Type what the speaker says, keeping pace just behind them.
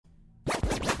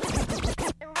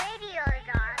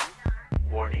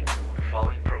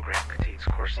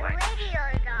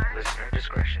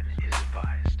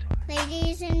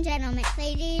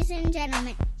ladies and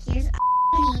gentlemen, here's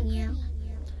Nino.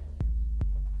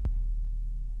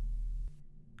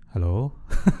 Hello?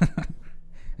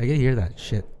 I can hear that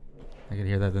shit. I can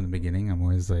hear that in the beginning. I'm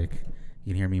always like,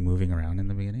 you can hear me moving around in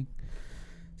the beginning.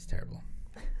 It's terrible.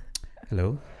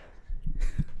 Hello?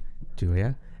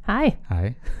 Julia? Hi.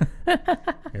 Hi.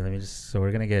 Here, let me just, so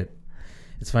we're going to get,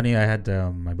 it's funny, I had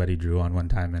my buddy Drew on one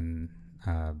time and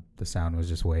the sound was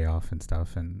just way off and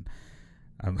stuff. And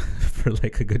for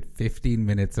like a good 15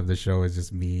 minutes of the show is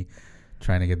just me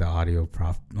trying to get the audio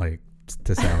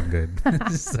to sound good.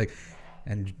 Just like,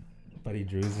 and buddy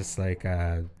Drew's just like,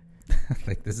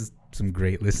 like this is some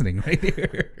great listening right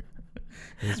here.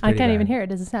 I can't even hear it.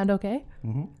 Does it sound okay?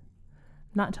 Mm-hmm.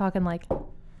 Not talking like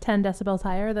 10 decibels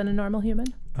higher than a normal human?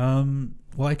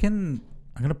 Well, I can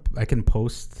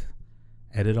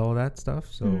edit all that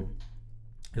stuff. So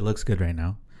it looks good right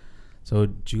now. So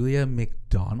Julia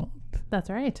McDonald. That's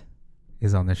right.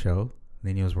 Is on the show,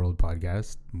 Nino's World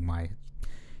Podcast.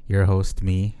 Your host,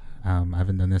 me. I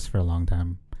haven't done this for a long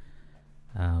time.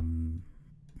 When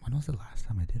was the last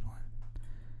time I did one?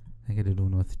 I think I did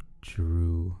one with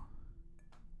Drew.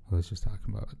 I was just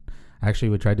talking about it. Actually,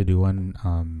 we tried to do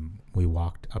one. We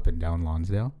walked up and down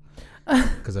Lonsdale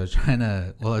because I was trying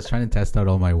to test out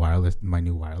all my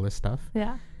new wireless stuff.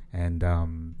 Yeah.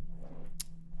 And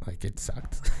like it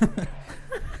sucked.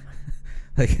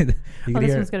 Like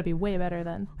this one's gonna be way better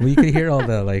then. Well, you could hear all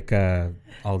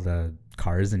the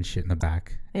cars and shit in the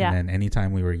back. Yeah. And then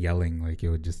anytime we were yelling, like it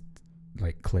would just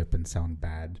like clip and sound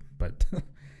bad. But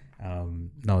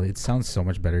no, it sounds so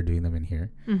much better doing them in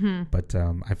here. Mm-hmm. But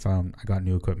I got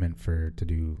new equipment to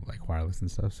do like wireless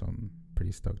and stuff, so I'm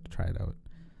pretty stoked to try it out.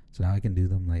 So now I can do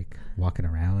them like walking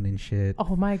around and shit.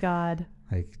 Oh my God.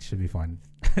 Like it should be fun.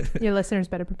 Your listeners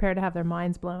better prepare to have their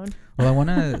minds blown. Well,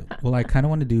 I kind of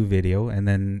want to do video, and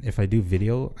then if I do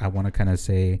video, I want to kind of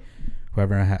say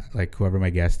whoever my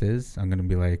guest is, I'm gonna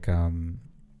be like,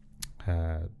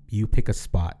 you pick a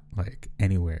spot like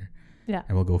anywhere, yeah,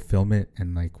 and we'll go film it,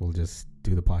 and like we'll just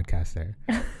do the podcast there.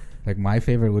 Like my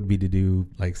favorite would be to do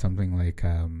like something like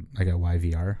a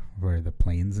YVR where the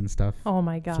planes and stuff. Oh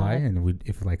my God. Fly, and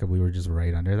if we were just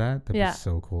right under that'd be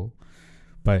so cool.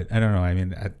 But I don't know. I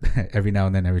mean, every now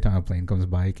and then, every time a plane comes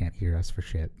by, you can't hear us for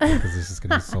shit because it's just going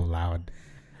to be so loud.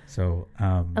 So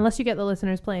unless you get the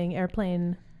listeners playing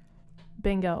airplane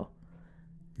bingo.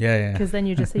 Yeah. Because then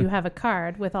you just you have a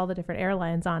card with all the different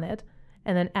airlines on it.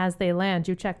 And then as they land,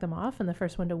 you check them off. And the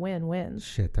first one to win wins.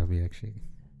 Shit, that'd be actually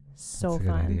so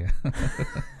fun. Good idea.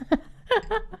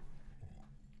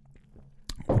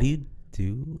 What do you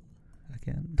do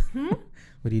again?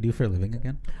 What do you do for a living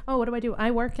again? Oh, what do I do?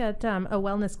 I work at a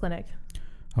wellness clinic.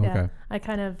 Oh, yeah, okay. I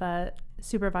kind of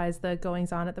supervise the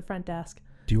goings on at the front desk.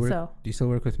 Do you still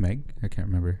work with Meg? I can't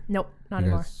remember. Nope, not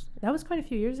anymore. That was quite a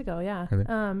few years ago. Yeah. Really?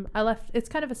 I left. It's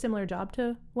kind of a similar job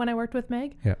to when I worked with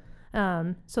Meg. Yeah.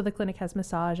 So the clinic has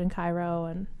massage and chiro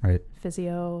and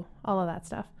physio, all of that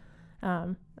stuff.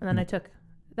 And then I took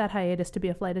that hiatus to be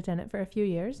a flight attendant for a few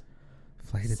years.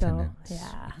 Flight attendant.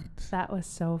 Yeah, Sweet. that was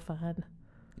so fun.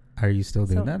 Are you still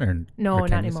doing that or no? Or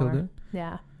Not anymore.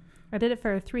 Yeah, I did it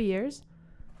for 3 years,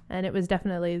 and it was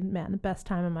definitely the best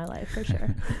time of my life for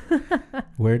sure.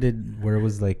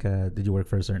 Did you work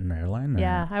for a certain airline?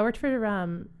 Yeah, I worked for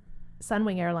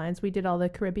Sunwing Airlines. We did all the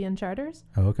Caribbean charters.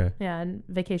 Oh, okay. Yeah, and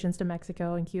vacations to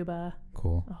Mexico and Cuba.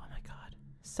 Cool. Oh my God,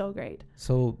 so great.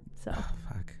 So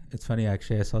fuck. It's funny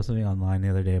actually. I saw something online the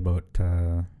other day about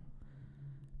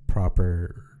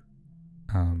proper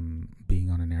being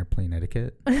on an airplane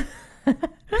etiquette,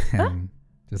 and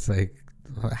just like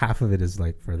half of it is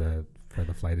like for the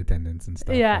flight attendants and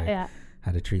stuff. Yeah.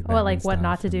 How to treat them. Well, like what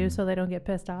not to do so they don't get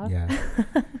pissed off. Yeah.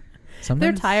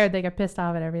 They're tired. They get pissed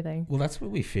off at everything. Well, that's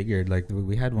what we figured. Like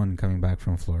we had one coming back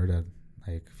from Florida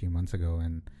like a few months ago,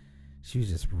 and she was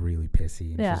just really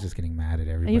pissy, and she was just getting mad at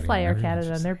everybody. And you fly Air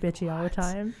Canada, and they're bitchy all the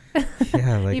time.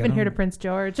 Yeah, like even here to Prince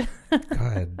George.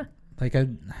 God, like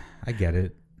I get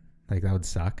it. Like that would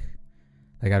suck.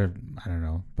 Like I don't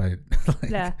know, but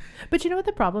like, yeah. But you know what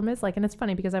the problem is? Like, and it's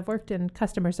funny because I've worked in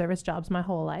customer service jobs my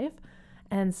whole life,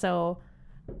 and so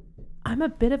I'm a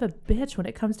bit of a bitch when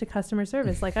it comes to customer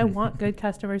service. Like I want good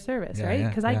customer service, right?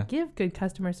 Because I give good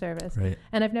customer service, right?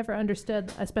 And I've never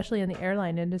understood, especially in the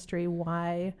airline industry,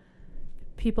 why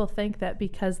people think that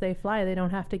because they fly, they don't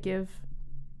have to give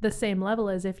the same level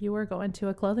as if you were going to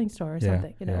a clothing store or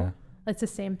something. You know. It's the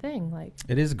same thing. Like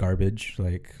it is garbage.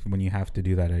 Like when you have to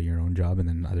do that at your own job and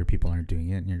then other people aren't doing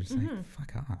it, and you're just like,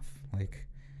 fuck off. Like,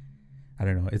 I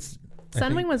don't know.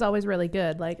 Sunwing was always really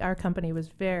good. Like our company was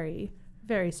very,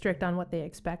 very strict on what they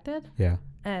expected. Yeah.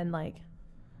 And like,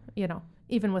 you know,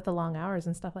 even with the long hours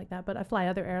and stuff like that. But I fly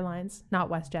other airlines, not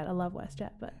WestJet. I love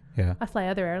WestJet, but Yeah. I fly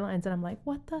other airlines, and I'm like,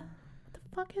 what the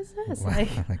fuck is this? Wow,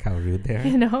 Like, like how rude they are.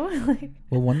 you know, like,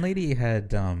 Well, one lady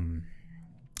had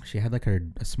she had like a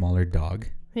smaller dog.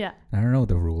 yeah, I don't know what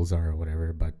the rules are or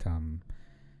whatever, but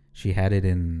she had it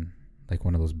in like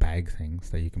one of those bag things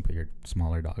that you can put your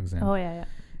smaller dogs in. oh yeah,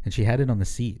 And she had it on the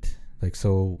seat. Like,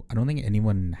 so I don't think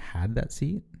anyone had that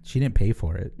seat. She didn't pay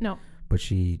for it, no, but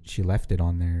she left it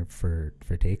on there for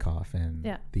takeoff, and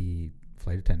Yeah. the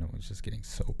flight attendant was just getting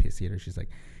so pissy at her. She's like,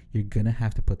 "You're gonna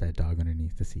have to put that dog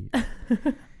underneath the seat."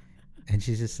 And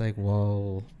she's just like,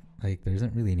 "Well, like there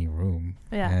isn't really any room."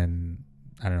 Yeah. And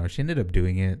I don't know. She ended up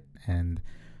doing it,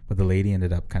 but the lady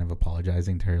ended up kind of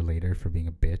apologizing to her later for being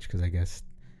a bitch, because I guess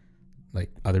like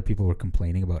other people were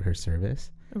complaining about her service,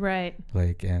 right,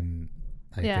 like, and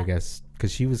like Yeah. I guess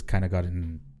because she was kind of got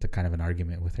into kind of an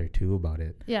argument with her too about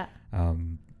it. yeah,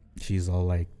 She's all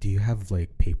like, "Do you have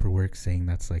like paperwork saying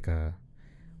that's like a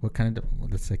what kind of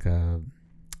that's like a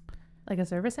like a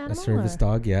service animal, service or?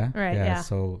 dog?" Yeah, Right, yeah.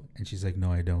 So, and she's like,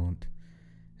 "No, I don't."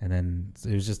 And then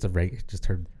it was just just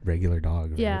her regular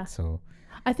dog, right? Yeah. So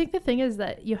I think the thing is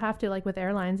that you have to, like with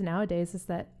airlines nowadays, is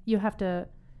that you have to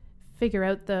figure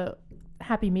out the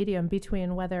happy medium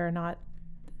between whether or not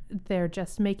they're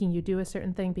just making you do a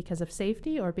certain thing because of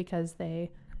safety or because they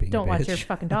being a don't want your bitch.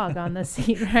 fucking dog on the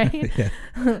seat, right?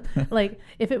 Yeah. Like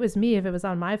if it was me, if it was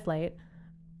on my flight,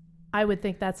 I would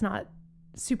think that's not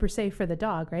super safe for the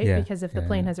dog, right? Yeah, Because if the yeah,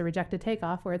 plane yeah. has a rejected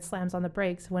takeoff where it slams on the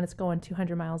brakes when it's going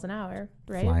 200 miles an hour,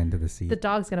 right? Fly into the seat. The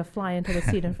dog's going to fly into the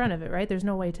seat in front of it, right? There's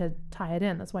no way to tie it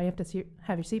in. That's why you have to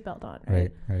have your seatbelt on,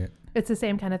 right? Right. It's the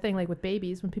same kind of thing like with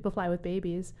babies. When people fly with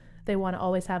babies, they want to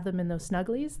always have them in those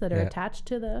snugglies that are Yeah. attached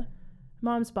to the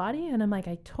mom's body. And I'm like,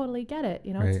 I totally get it.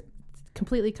 You know, Right. it's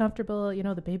completely comfortable. You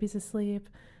know, the baby's asleep.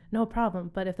 No problem.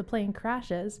 But if the plane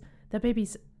crashes, the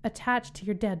baby's attached to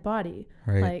your dead body.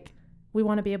 Right. Like, we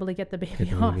want to be able to get the baby Get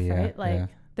the off, baby, yeah, right? Like, yeah.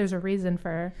 there's a reason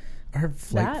for Our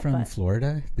flight that, from but-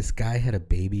 Florida, this guy had a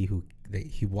baby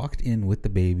he walked in with the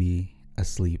baby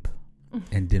asleep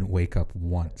and didn't wake up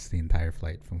once the entire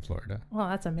flight from Florida. well,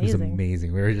 that's It was amazing.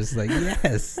 amazing. We were just like,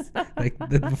 yes. like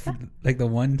the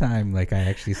one time like I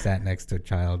actually sat next to a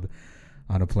child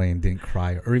on a plane, didn't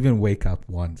cry or even wake up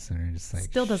once, and we're just like,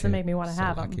 Still doesn't shit, make me want to so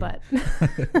have them, lucky.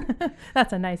 but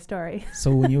that's a nice story.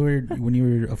 So when you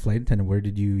were a flight attendant, where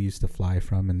did you used to fly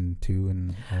from and to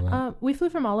and all that? We flew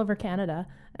from all over Canada,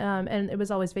 and it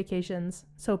was always vacations.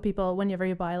 So people, whenever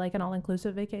you buy like an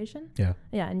all-inclusive vacation, Yeah.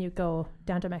 and you go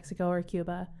down to Mexico or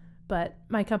Cuba. But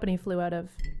my company flew out of,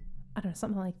 I don't know,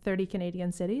 something like 30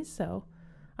 Canadian cities. So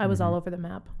I was all over the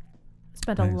map.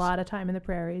 Spent a Nice. lot of time in the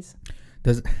prairies.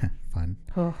 Does fun.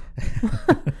 Oh,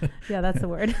 yeah, that's the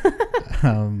word.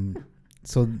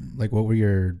 So like what were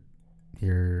your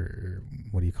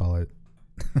what do you call it?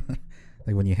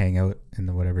 Like when you hang out in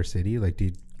the whatever city, like do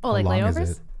you Oh, how like long is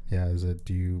layovers? it? Yeah, is it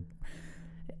do you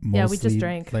Yeah, we just mostly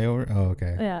drank. layover? Oh,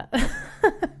 okay. Yeah.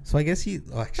 So I guess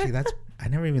actually that's I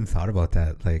never even thought about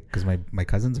that, like because my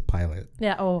cousin's a pilot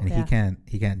Yeah. Oh, and yeah.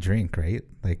 he can't drink, right?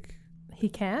 Like He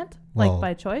can't? Well- Like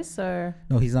by choice or?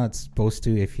 no, he's not supposed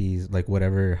to if he's like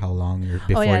whatever how long you're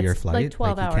before Oh, yeah. your It's flight, like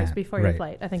 12 he hours can't. before your Right.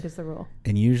 flight, I think is the rule.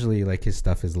 And usually like his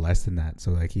stuff is less than that,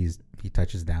 so like he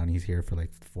touches down, he's here for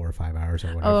like 4 or 5 hours or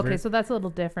whatever. Oh, okay. So that's a little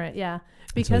different. Yeah. so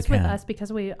Because we with can't. us,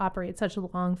 because we operate such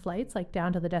long flights, like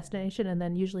down to the destination, and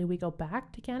then usually we go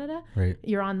back to Canada, Right.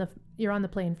 you're on the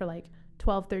plane for like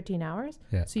 12, 13 hours.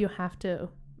 Yeah. So you have to,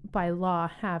 by law,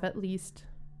 have at least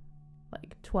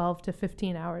like 12 to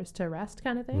 15 hours to rest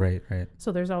kind of thing. Right.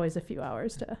 So there's always a few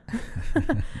hours to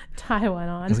tie one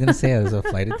I on. was gonna say, as a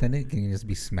flight attendant, can you just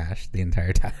be smashed the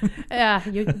entire time? Yeah.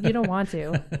 You don't want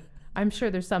to. I'm sure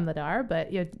there's some that are,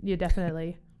 but you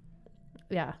definitely,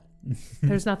 yeah.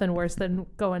 There's nothing worse than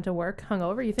going to work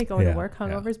hungover. You think going Yeah, to work yeah.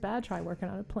 hungover is bad? Try working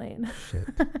on a plane. Shit.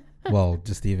 Well,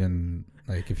 just even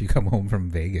like if you come home from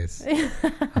Vegas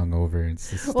hungover, it's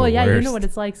just Well, the yeah, worst. you know what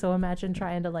it's like. So imagine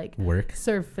trying to like Work,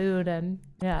 serve food and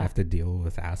yeah. have to deal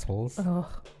with assholes, Oh,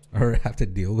 or have to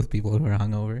deal with people who are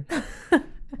hungover.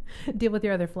 deal with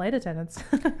your other flight attendants.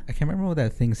 I can't remember what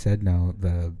that thing said now.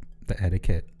 The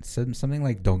etiquette said something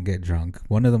like "don't get drunk."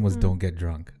 One of them was "don't get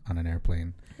drunk" on an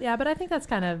airplane. Yeah, but I think that's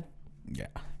kind of Yeah.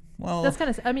 Well, that's kind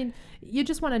of. I mean, you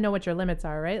just want to know what your limits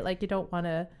are, right? Like you don't want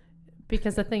to,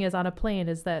 because the thing is on a plane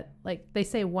is that like they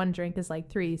say one drink is like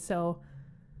 3. So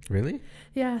really?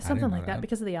 yeah, something know like that that.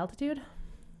 because of the altitude.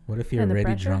 What if you're And the already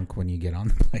pressure? drunk when you get on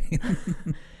the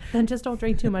plane? Then just don't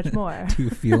drink too much more. Do you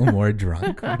feel more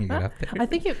drunk when you get up there? I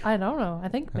think I don't know. I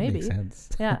think That maybe. makes sense.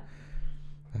 Yeah.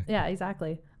 Okay. Yeah,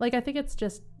 exactly. Like I think it's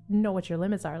just know what your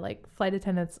limits are. Like flight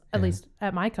attendants, at least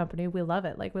at my company, we love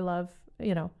it. Like we love,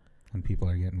 when people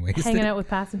are getting wasted, hanging out with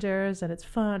passengers and it's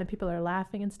fun and people are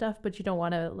laughing and stuff, but you don't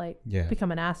want to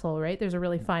become an asshole, right? There's a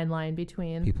really fine line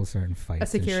between people starting fights, a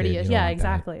security and shit. yeah,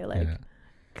 exactly. Like,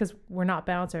 because we're not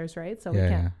bouncers, right? So we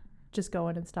can't just go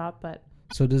in and stop. But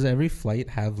so does every flight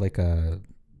have like a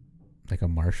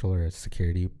marshal or a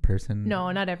security person? No,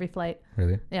 not every flight.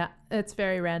 Really? Yeah, it's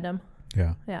very random.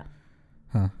 Yeah.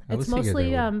 Huh. It's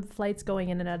mostly flights going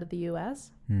in and out of the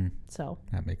U.S. So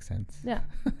that makes sense. Yeah.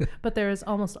 But there's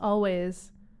almost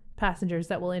always passengers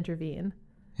that will intervene.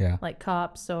 Yeah. Like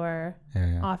cops or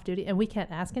off duty. And we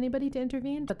can't ask anybody to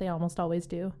intervene, but they almost always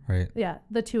do. Right. Yeah.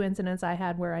 The 2 incidents I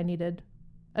had where I needed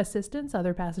assistance,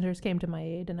 other passengers came to my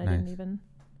aid and I didn't even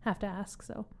have to ask.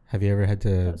 So have you ever had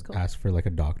to ask for like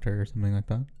a doctor or something like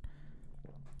that?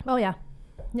 Oh, yeah.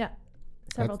 Yeah.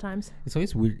 Several times. It's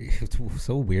always weird. It's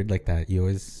so weird like that. You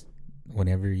always,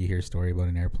 whenever you hear a story about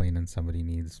an airplane and somebody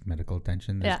needs medical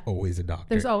attention, there's always a doctor.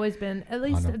 There's always been at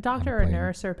least a doctor or a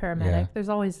nurse or a paramedic. Yeah. There's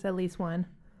always at least one.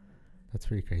 That's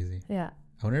pretty crazy. Yeah.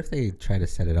 I wonder if they try to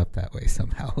set it up that way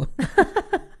somehow.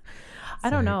 I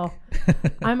don't know.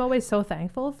 I'm always so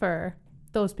thankful for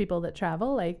those people that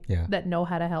travel, that know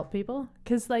how to help people.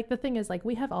 Because the thing is,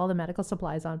 we have all the medical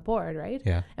supplies on board, right?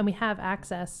 Yeah. And we have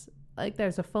access.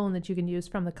 There's a phone that you can use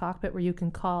from the cockpit where you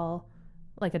can call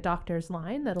a doctor's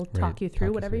line that'll talk you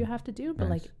through whatever you have to do.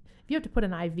 But if you have to put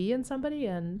an IV in somebody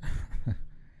and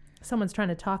someone's trying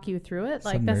to talk you through it,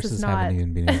 some this nurses is not. Haven't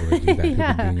even been able to do that. They've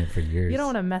been doing it for years. You don't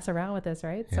want to mess around with this,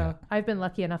 right? Yeah. So I've been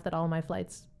lucky enough that all my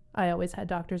flights, I always had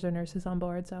doctors or nurses on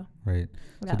board. So right.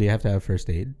 So do you have to have first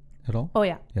aid at all? Oh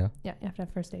yeah. Yeah. Yeah, you have to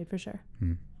have first aid for sure.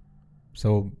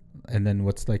 So, and then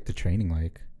what's the training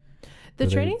like? The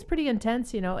training's pretty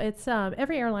intense, it's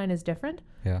every airline is different.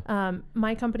 Yeah.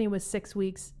 My company was 6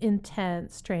 weeks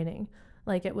intense training.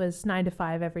 It was 9 to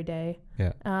 5 every day.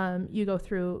 Yeah. You go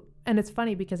through, and it's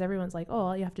funny because everyone's like, oh,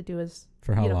 all you have to do is.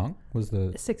 For how long was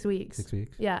the 6 weeks? 6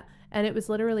 weeks. Yeah. And it was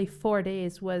literally 4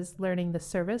 days was learning the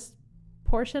service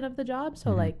portion of the job.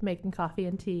 So making coffee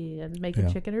and tea and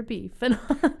making chicken or beef and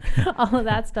all of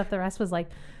that stuff. The rest was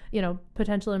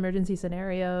potential emergency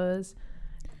scenarios,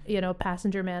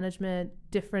 passenger management,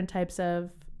 different types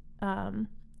of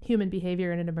human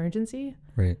behavior in an emergency.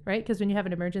 Right. Right. Because when you have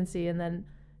an emergency and then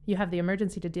you have the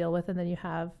emergency to deal with and then you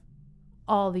have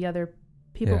all the other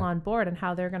people on board and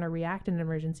how they're going to react in an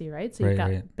emergency. Right. So you've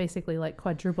got basically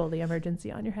quadruple the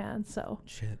emergency on your hands. So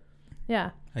shit.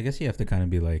 Yeah. I guess you have to kind of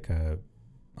be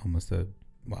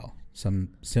some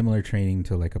similar training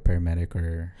to a paramedic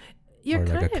or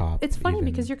a cop. It's funny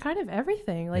because you're kind of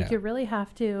everything. You really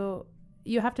have to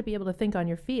be able to think on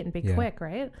your feet and be quick,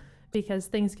 right? Because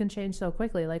things can change so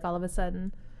quickly. All of a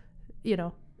sudden,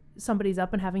 somebody's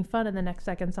up and having fun and the next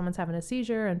second someone's having a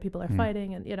seizure and people are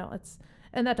fighting and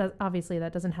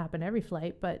that doesn't happen every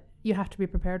flight, but you have to be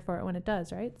prepared for it when it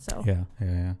does, right? So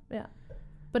yeah.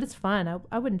 But it's fun.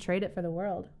 I wouldn't trade it for the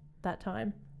world that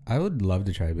time. I would love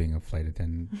to try being a flight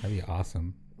attendant. That'd be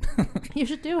awesome. You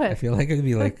should do it. I feel like it would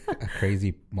be a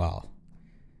crazy, the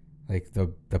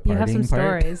partying you have some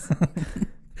part. Stories.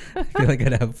 I feel like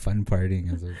I'd have fun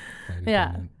partying as a flight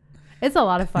attendant. It's a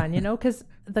lot of fun, because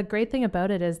the great thing about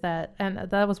it is that, and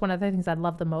that was one of the things I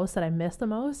love the most, that I miss the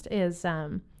most, is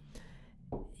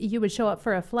you would show up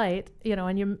for a flight,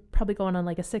 and you're probably going on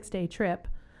a 6-day trip,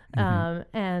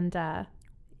 and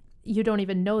you don't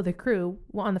even know the crew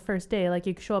on the first day.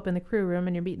 You show up in the crew room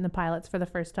and you're meeting the pilots for the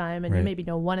first time and you maybe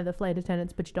know one of the flight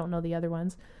attendants, but you don't know the other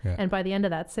ones. Yeah. And by the end of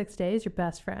that 6 days, you're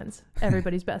best friends.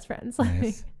 Everybody's best friends.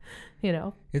 Nice.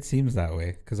 It seems that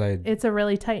way it's a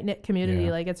really tight knit community.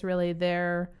 Yeah. It's really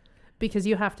there because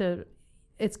you have to,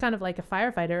 it's kind of like a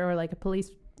firefighter or a police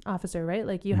officer,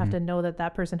 right? You have to know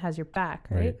that person has your back,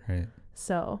 right? Right.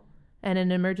 So, and in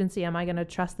an emergency, am I going to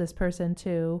trust this person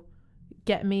to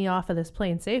get me off of this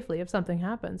plane safely if something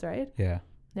happens, right? Yeah.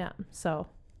 So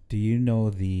do you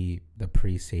know the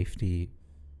pre-safety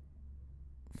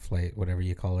flight, whatever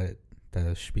you call it,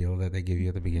 the spiel that they give you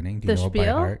at the beginning? Do you know spiel? It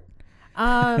by heart?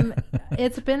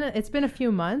 It's been a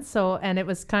few months, and it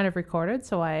was kind of recorded,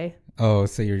 so I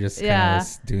so you're just kind of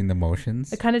doing the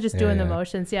motions? Kind of just doing the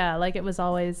motions. Yeah, it was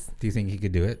always. Do you think you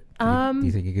could do it? Do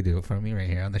you think you could do it for me right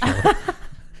here on the show?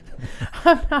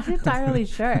 I'm not entirely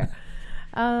sure.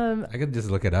 I could just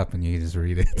look it up and you can just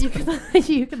read it.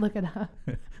 You can look it up.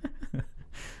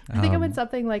 I think it went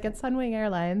something like, at Sunwing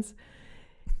Airlines,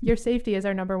 your safety is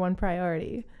our number one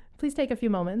priority. Please take a few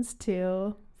moments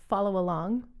to follow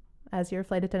along as your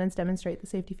flight attendants demonstrate the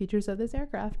safety features of this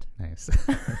aircraft. Nice.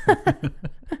 Let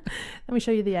me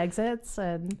show you the exits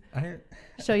and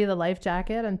show you the life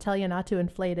jacket and tell you not to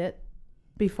inflate it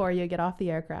before you get off the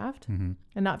aircraft. Mm-hmm.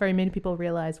 And not very many people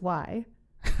realize why.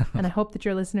 And I hope that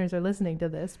your listeners are listening to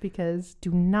this, because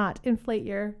do not inflate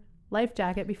your life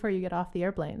jacket before you get off the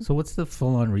airplane. So what's the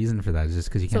full-on reason for that? Is just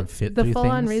because you can't fit the through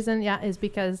full-on things? reason, is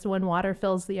because when water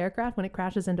fills the aircraft, when it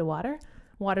crashes into water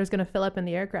is going to fill up in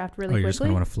the aircraft really you're just quickly.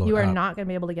 gonna wanna float You are up. not going to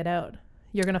be able to get out.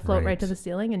 You're going to float right to the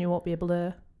ceiling, and you won't be able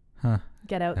to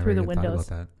get out Never through the even thought windows.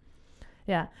 about that.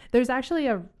 Yeah. There's actually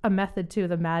a method to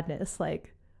the madness,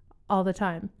 like all the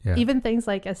time. Yeah. Even things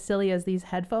like as silly as these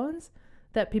headphones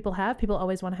that people have. People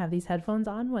always want to have these headphones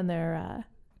on when they're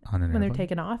On an when they're airplane?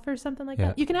 taking off or something like Yeah.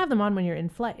 that. You can have them on when you're in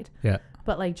flight, Yeah.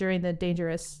 but like during the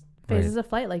dangerous phases of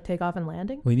flight, like takeoff and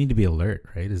landing, Well, you need to be alert,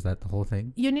 right? Is that the whole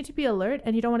thing? you need to be alert,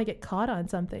 and you don't want to get caught on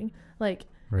something. Like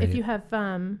Right. if you have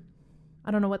I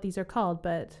don't know what these are called,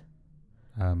 but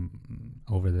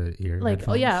Over the ear. like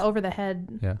headphones? over the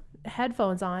head Yeah.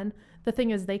 headphones on. The thing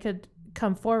is, they could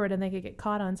come forward and they could get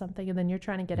caught on something, and then you're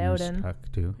trying to get out, You're and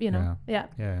stuck too. you know, yeah.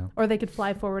 Yeah. Or they could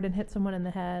fly forward and hit someone in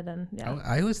the head, and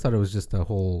I always thought it was just a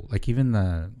whole, like, even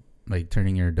the like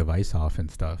turning your device off and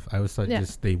stuff. I always thought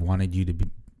just they wanted you to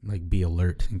be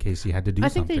alert in case you had to do I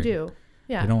something. think they do.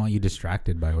 Yeah. They don't want you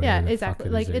distracted by whatever. Yeah, the exactly.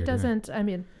 Fuck Like it it doesn't. I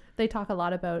mean, they talk a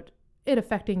lot about it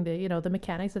affecting the the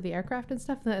mechanics of the aircraft and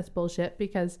stuff. And that's bullshit,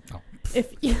 because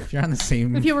if you're on the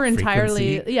same, if you were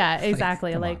entirely frequency,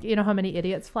 exactly come like on. you know how many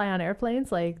idiots fly on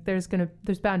airplanes, like there's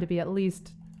bound to be at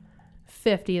least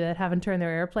 50 that haven't turned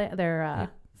their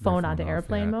phone onto off,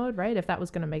 airplane yeah. mode, right? If that was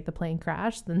going to make the plane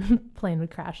crash, then the plane would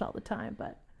crash all the time.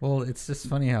 But Well, it's just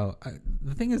funny how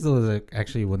the thing is though, is like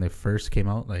actually when they first came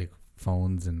out, like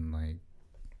phones and like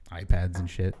iPads and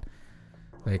shit.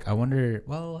 Like I wonder,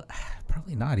 well,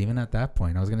 probably not even at that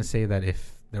point. I was gonna say that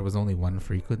if there was only one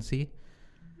frequency,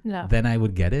 no, then I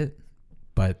would get it.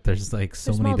 But there's like so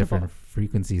There's many multiple. different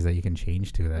frequencies that you can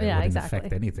change to that it Yeah, wouldn't exactly.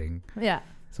 affect anything. yeah.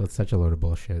 So it's such a load of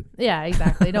bullshit. Yeah,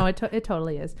 exactly. No, it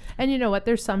totally is. And you know what?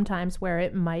 There's some times where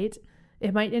it might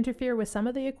interfere with some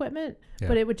of the equipment, Yeah.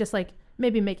 but it would just like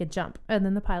maybe make it jump, and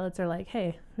then the pilots are like,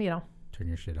 "Hey, Turn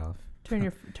your shit off. turn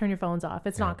your phones off.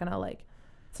 It's Yeah.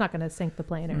 not gonna sink the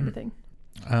plane or anything."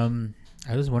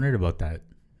 I was wondering about that.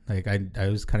 Like I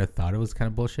was kind of thought it was kind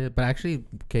of bullshit, but actually,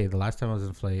 okay, the last time I was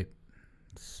in flight,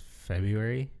 it's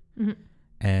February,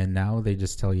 and now they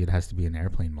just tell you it has to be in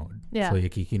airplane mode. Yeah. So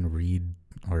like you can read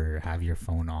or have your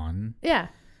phone on Yeah,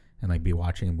 and like be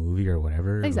watching a movie or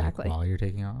whatever. like, Exactly. while you're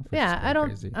taking off. which is yeah. kinda I don't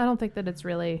crazy. think that it's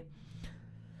really.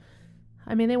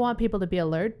 I mean, they want people to be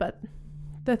alert, but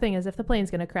the thing is, if the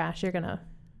plane's gonna crash, you're gonna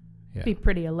Yeah. be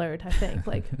pretty alert. I think,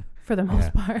 like for the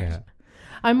most part. Yeah.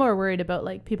 I'm more worried about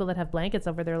like people that have blankets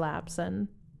over their laps and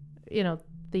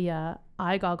the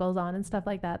eye goggles on and stuff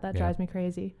like that. That Yeah. drives me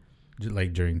crazy.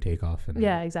 Like during takeoff and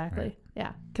Yeah, exactly. right.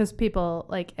 Yeah, because people,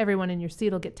 like everyone in your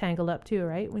seat will get tangled up too,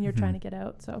 right? When you're Mm-hmm. trying to get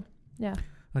out. So yeah,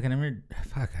 Like I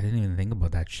didn't even think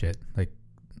about that shit. Like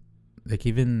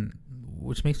even,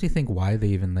 which makes me think why they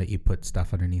even let you put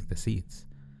stuff underneath the seats.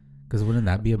 Because wouldn't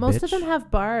that be a most bitch? of them have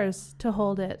bars to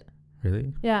hold it.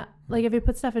 Really? Yeah, like if you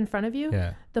put stuff in front of you,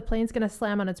 Yeah. the plane's gonna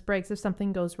slam on its brakes if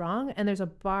something goes wrong, and there's a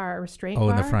restraint Oh,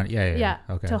 bar. in the front. Yeah. Yeah,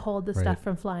 Okay. to hold the Right. stuff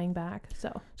from flying back. So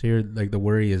So you're like the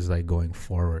worry is like going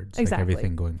forwards. Exactly. Like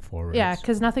everything going forwards. yeah,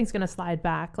 because nothing's gonna slide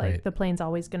back. Like Right. the plane's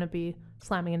always gonna be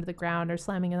slamming into the ground or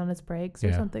slamming it on its brakes or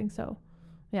Yeah. something. So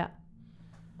yeah.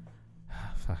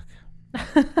 Fuck.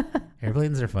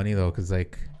 Airplanes are funny though, because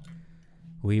like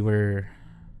we were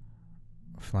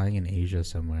flying in Asia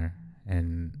somewhere,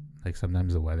 and like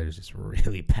sometimes the weather is just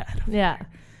really bad. over Yeah. there.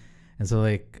 And so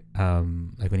like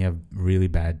when you have really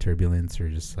bad turbulence or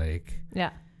just like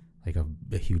Yeah.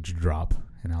 a huge drop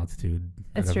in altitude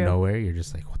It's out of true. nowhere, you're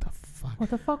just like, what the fuck? What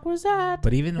the fuck was that?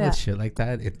 But even Yeah. with shit like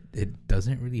that, it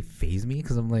doesn't really phase me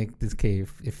because I'm like, this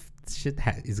if shit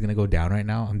is gonna go down right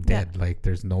now, I'm dead. Like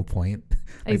there's no point.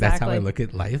 Like that's how I Exactly. look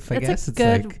at life. I That's guess a it's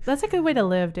good. like That's a good way to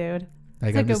live, dude.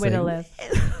 like That's a I'm good just way to like,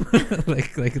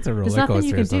 live. like it's a roller There's nothing coaster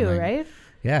you or can something. do, right?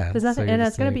 Yeah. There's so nothing, you're and just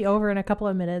it's gonna like- be over in a couple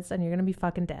of minutes, and you're gonna be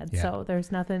fucking dead. Yeah. So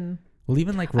there's nothing. Well,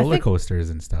 even like I roller think-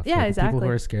 coasters and stuff. Yeah, like, People exactly.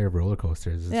 who are scared of roller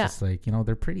coasters, it's Yeah. just like,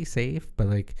 they're pretty safe, but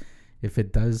like if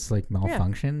it does like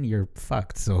malfunction, you're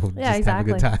fucked. So Yeah, just have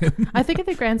a good time. I think in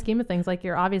the grand scheme of things, like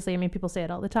you're obviously, I mean, people say it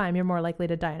all the time. You're more likely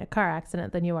to die in a car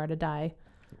accident than you are to die,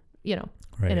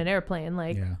 Right. in an airplane.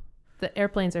 Like Yeah. the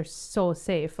airplanes are so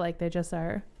safe. Like they just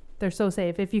are. They're so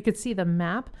safe. If you could see the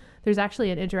map, there's actually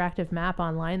an interactive map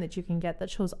online that you can get that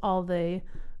shows all the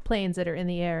planes that are in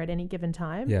the air at any given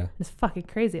time. Yeah. It's fucking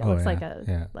crazy. It Oh, looks yeah, like a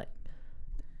yeah. like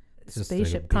It's just like a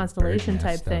spaceship big constellation bird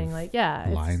type nest thing. of Like yeah,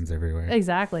 it's, lines everywhere.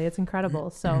 exactly. It's incredible.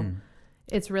 So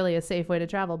it's really a safe way to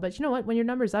travel. But you know what? When your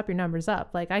number's up, your number's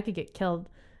up. Like I could get killed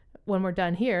when we're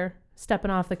done here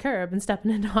stepping off the curb and stepping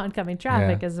into oncoming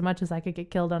traffic as much as I could get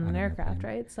killed on an aircraft,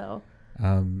 right? So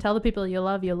tell the people you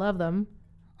love them.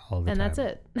 All the and time. That's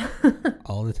it.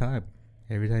 All the time.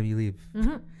 Every time you leave. Mm-hmm.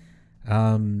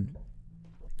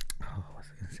 What was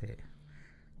I going to say?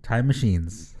 Time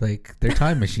machines. Like, they're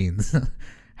time machines.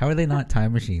 How are they not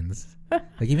time machines?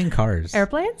 Like, even cars.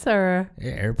 Airplanes or?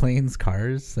 Airplanes,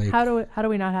 cars. Like, how do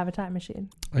we not have a time machine?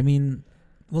 I mean,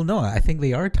 well, no, I think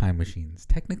they are time machines.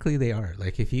 Technically, they are.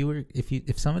 Like,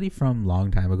 if somebody from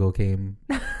long time ago came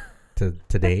to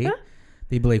today,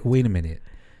 they'd be like, wait a minute.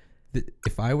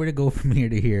 If I were to go from here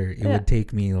to here, it would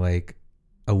take me like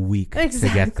a week to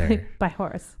get there. By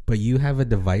horse. But you have a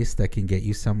device that can get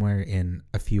you somewhere in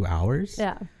a few hours.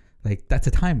 Yeah. Like, that's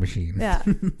a time machine. Yeah.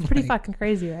 Pretty fucking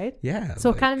crazy, right? Yeah.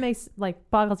 So it kind of makes, like,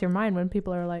 boggles your mind when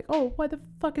people are like, oh, why the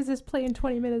fuck is this plane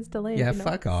 20 minutes delayed? Yeah, you know?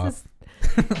 fuck off.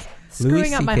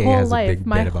 Screwing up my whole life.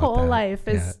 My whole that. life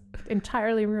is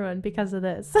entirely ruined because of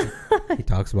this. He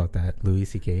talks about that, Louis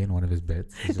C.K. in one of his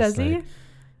bits. Does he? Like,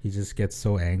 he just gets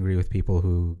so angry with people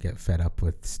who get fed up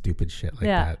with stupid shit like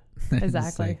that.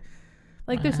 Exactly.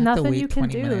 Like there's nothing you can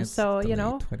do. So, you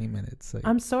know, 20 minutes. Like,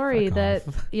 I'm sorry that,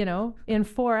 off. you know, in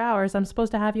 4 hours, I'm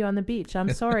supposed to have you on the beach.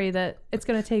 I'm sorry that it's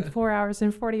going to take 4 hours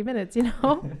and 40 minutes, you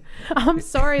know? I'm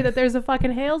sorry that there's a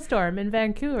fucking hailstorm in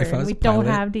Vancouver and we don't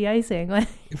have de-icing. Like,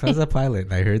 if I was a pilot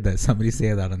and I heard that somebody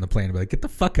say that on the plane, I'd be like, get the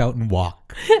fuck out and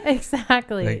walk.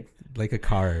 Exactly. Like a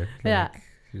car. Yeah.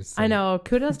 Like, I know.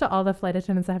 Kudos to all the flight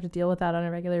attendants that have to deal with that on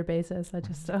a regular basis. I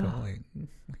just, like,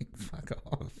 fuck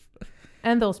off.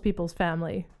 And those people's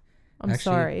family. I'm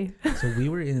sorry. So we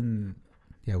were in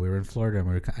Florida,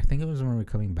 and I think it was when we were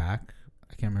coming back.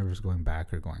 I can't remember if it was going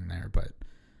back or going there, but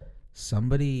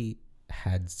somebody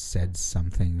had said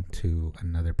something to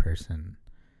another person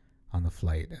on the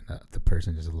flight, and the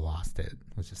person just lost it.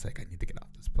 Was just like, I need to get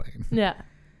off this plane. Yeah.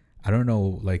 I don't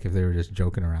know, like, if they were just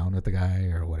joking around with the guy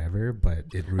or whatever, but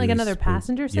it really like another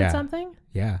passenger said something.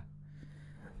 Yeah.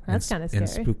 That's kind of scary. And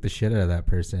spooked the shit out of that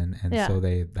person. And so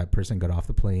that person got off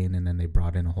the plane, and then they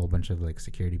brought in a whole bunch of like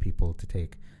security people to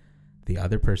take the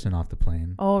other person off the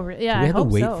plane. Oh, yeah. So we had to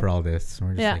wait for all this. And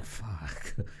we're just like,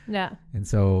 fuck. Yeah. And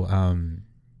so,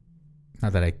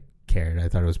 not that I cared. I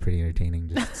thought it was pretty entertaining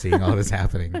just seeing all this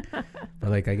happening. But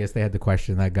like, I guess they had to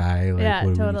question that guy. Like, yeah,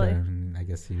 totally. And I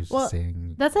guess he was just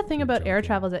saying. That's the thing about air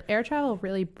travel, is that air travel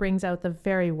really brings out the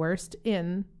very worst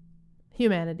in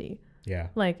humanity. Yeah.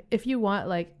 Like, if you want,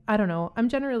 like, I don't know, I'm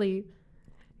generally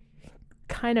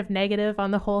kind of negative on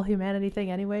the whole humanity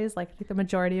thing anyways. Like, I think the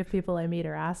majority of people I meet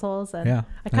are assholes. And yeah,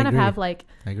 I kind of have, like,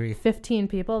 I agree. 15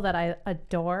 people that I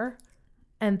adore,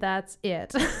 and that's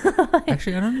it. Like,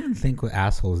 actually, I don't even think with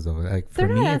assholes, though. Like, for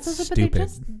me, it's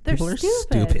stupid. They're people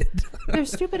stupid. They're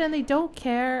stupid, and they don't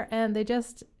care, and they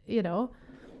just, you know,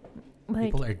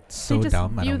 like, people are so they just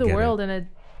dumb. view the world in a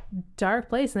dark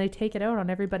place, and they take it out on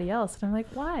everybody else. And I'm like,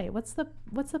 why? What's the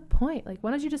point? Like,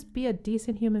 why don't you just be a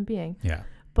decent human being? Yeah.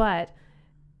 But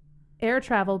air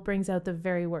travel brings out the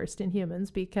very worst in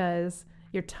humans, because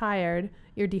you're tired,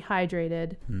 you're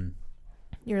dehydrated,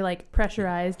 you're like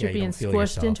pressurized, you're being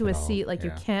squished into a seat, like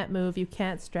you can't move, you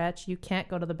can't stretch, you can't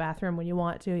go to the bathroom when you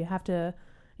want to, you have to,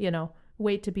 you know,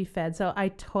 wait to be fed. So I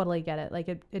totally get it. Like,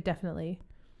 it definitely,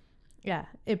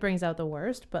 it brings out the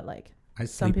worst, but like, I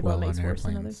sleep well on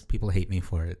airplanes. People hate me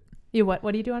for it. You what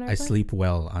do you do on airplanes? I sleep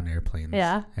well on airplanes.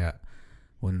 Yeah.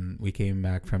 When we came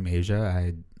back from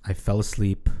Asia, I fell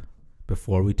asleep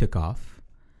before we took off,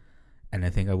 and I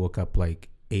think I woke up like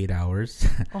 8 hours.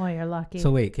 Oh, you're lucky.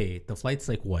 So wait, okay, the flight's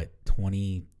like what,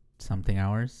 20 something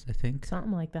hours, I think,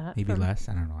 something like that, maybe less.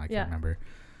 I don't know. I can't remember.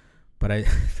 But I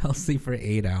fell asleep for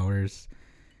 8 hours.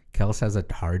 Kels has a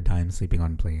hard time sleeping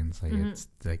on planes.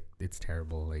 Like, it's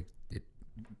terrible. Like, it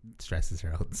stresses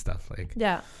her out and stuff. Like,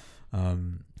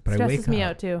 but stresses me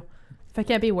out too. If I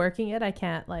can't be working it, I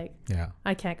can't, like,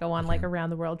 I can't go on like a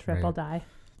round the world trip. Right. I'll die.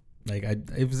 Like,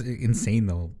 it was insane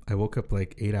though. I woke up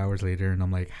like 8 hours later, and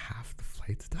I'm like, half the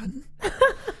flight's done. I'm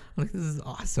like, this is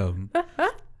awesome.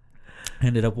 I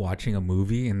ended up watching a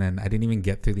movie, and then I didn't even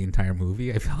get through the entire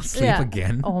movie. I fell asleep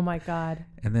again. Oh my god.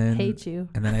 And then hate you.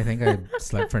 And then I think I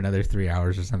slept for another 3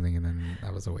 hours or something, and then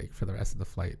I was awake for the rest of the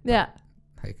flight. But,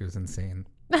 like, it was insane.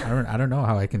 I don't know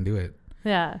how I can do it.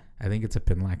 Yeah. I think it's a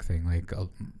Pinlack thing. Like,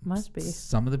 must be.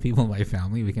 Some of the people in my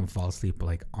family, we can fall asleep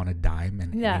like on a dime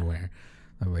and anywhere.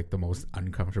 Like the most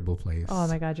uncomfortable place. Oh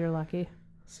my god, you're lucky.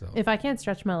 So if I can't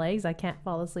stretch my legs, I can't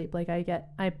fall asleep. Like, I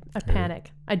panic.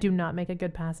 I do not make a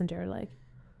good passenger. Like,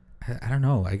 I don't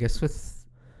know. I guess with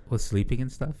sleeping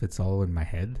and stuff, it's all in my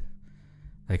head.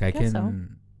 Like, I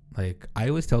can, like, I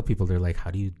always tell people, they're like, how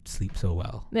do you sleep so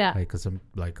well? Yeah. Like, because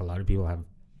like a lot of people have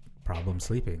problem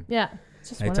sleeping. Yeah. It's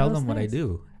just I one tell of those them what I things.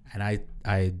 do, and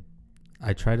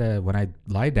I try to, when I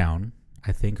lie down,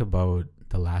 I think about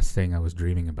the last thing I was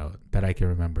dreaming about that I can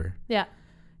remember. Yeah.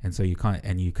 And so you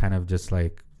kind of just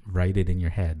like write it in your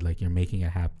head, like you're making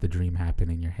the dream happen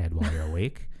in your head while you're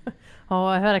awake. Oh,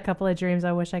 I've had a couple of dreams.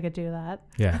 I wish I could do that.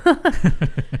 Yeah.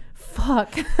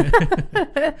 Fuck.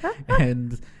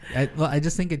 And I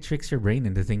just think it tricks your brain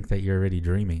into think that you're already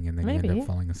dreaming, and then you end Maybe. up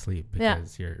falling asleep Yeah.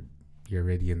 because you're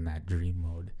already in that dream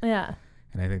mode. Yeah.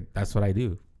 And I think that's what I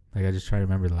do. Like I just try to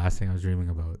remember the last thing I was dreaming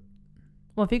about.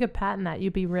 Well, if you could patent that,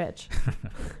 you'd be rich.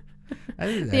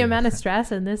 The The amount of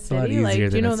stress in this It's a lot city, like, easier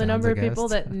do you than know it the number sounds, of I people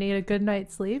guess. that need a good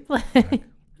night's sleep?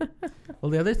 Well,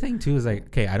 the other thing too is like,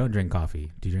 okay, I don't drink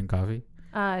coffee. Do you drink coffee?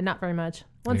 Not very much.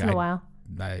 Once Like, in a while.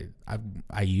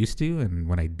 I used to, and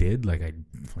when I did, like I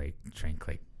like drank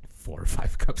like 4 or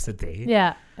 5 cups a day.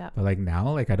 Yeah. Yeah. But like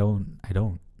now, like I don't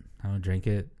drink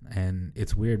it, and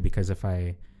it's weird because if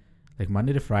I like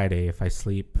Monday to Friday, if I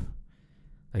sleep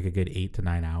like a good 8 to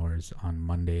 9 hours on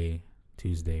Monday,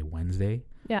 Tuesday, Wednesday,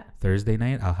 Yeah. Thursday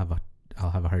night, I'll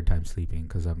have a hard time sleeping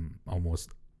because I'm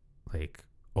almost like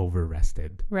over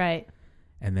rested, Right.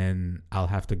 and then I'll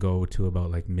have to go to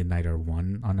about like midnight or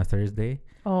 1 on a Thursday,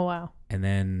 Oh, wow. and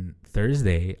then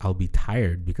Thursday I'll be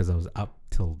tired because I was up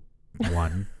till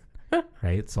 1,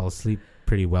 right? So I'll sleep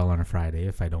pretty well on a Friday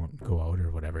if I don't go out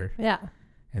or whatever. Yeah.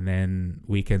 And then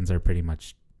weekends are pretty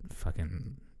much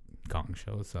fucking gong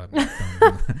shows, so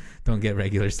don't get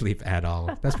regular sleep at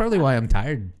all. That's probably why I'm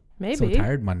tired. Maybe. So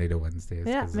tired Monday to Wednesday.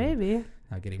 Yeah, maybe.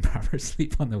 Not getting proper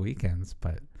sleep on the weekends,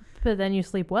 but But then you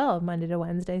sleep well Monday to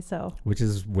Wednesday, so which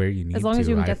is where you need to. as long as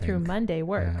you can I get through think. Monday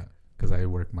work. Yeah, because I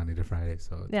work Monday to Friday,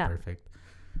 so it's Yeah. perfect.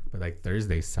 But like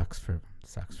Thursday sucks for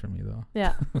me though.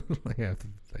 Yeah. Like I have to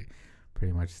like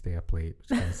pretty much stay up late,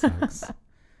 which kind of sucks.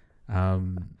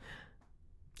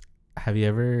 Have you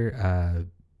ever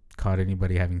caught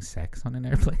anybody having sex on an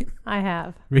airplane? I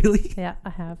have. Really? Yeah, I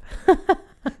have.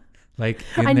 Like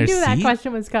in I their knew that seat?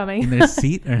 question was coming. In their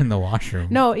seat or in the washroom?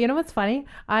 No, you know what's funny?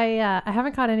 I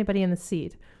haven't caught anybody in the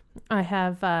seat. I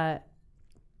have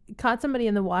caught somebody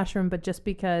in the washroom, but just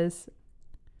because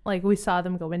like we saw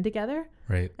them go in together.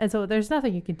 Right. And so there's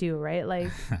nothing you can do, right? Like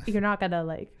you're not gonna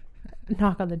like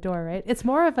knock on the door, right? It's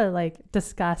more of a like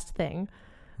disgust thing.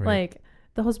 Right. Like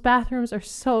those bathrooms are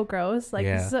so gross. Like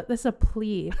Yeah. this is a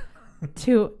plea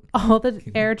to all the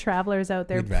air travelers out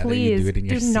there. We'd rather you Please do it in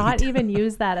your not seat. even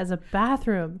use that as a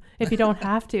bathroom if you don't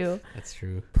have to. That's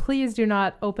true. Please do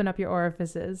not open up your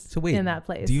orifices So wait, in that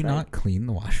place. do you Like, not clean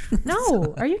the washroom?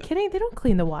 No, are you kidding? They don't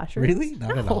clean the washrooms. Really?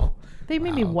 Not at No. all. They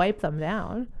maybe Wow. wipe them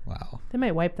down. Wow. They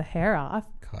might wipe the hair off.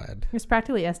 God. There's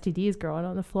practically STDs growing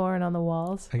on the floor and on the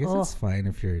walls. I guess Ugh. it's fine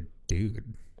if you're a dude.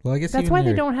 Well, I guess That's even why they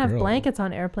you're a don't have girl, blankets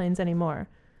on airplanes anymore.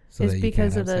 so it's that you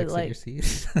because can't of have the, sex at your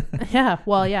seat. Yeah,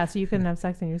 well, yeah, so you couldn't have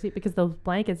sex in your seat because those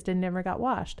blankets never got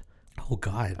washed. Oh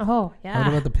God. Oh, yeah. What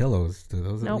about the pillows? Do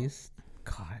those Nope. at least?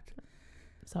 God.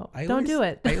 So I don't do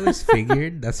always- it. I always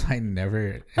figured that's why I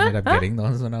never ended up getting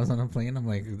those when I was on a plane. I'm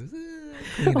like,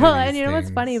 clean Well, these and you know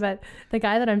what's funny? things. But the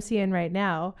guy that I'm seeing right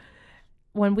now,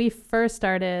 when we first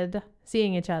started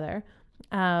seeing each other,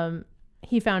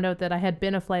 he found out that I had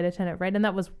been a flight attendant, right? And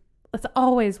that's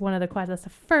always one of the questions.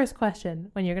 That's the first question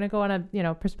when you're gonna go on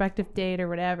a prospective date or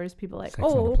whatever. Is people like, Sex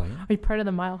on a oh, plane? are you part of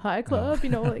the Mile High Club?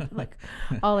 Like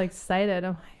all excited.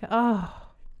 I'm like, oh,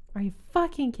 are you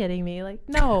fucking kidding me? Like,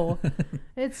 no,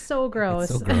 it's so gross.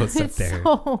 so gross up It's there.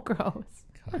 so gross.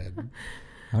 God.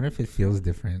 I wonder if it feels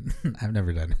different. I've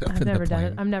never done it up I've in never the done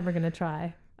plane. it. I'm never gonna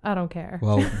try. I don't care.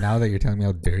 Well, now that you're telling me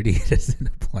how dirty it is in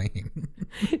a plane.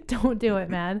 Don't do it,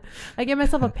 man. I gave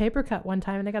myself a paper cut one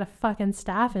time and I got a fucking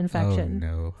staph infection Oh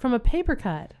no. from a paper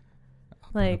cut. Up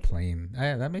on a Like, plane.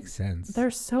 That makes sense.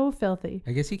 they're so filthy.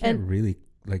 I guess you can't and- really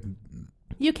like.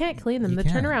 You can't clean them. You The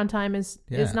can't. turnaround time is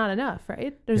Yeah. not enough,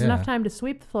 right? There's Yeah. enough time to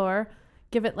sweep the floor,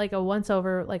 give it like a once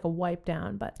over, like a wipe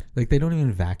down, but Like they don't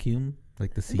even vacuum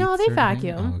like the seats. No, they or anything?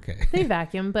 vacuum. Oh, okay. they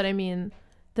vacuum. But I mean,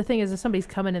 the thing is, if somebody's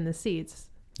coming in the seats,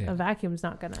 Yeah. a vacuum's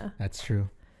not gonna That's true.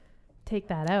 take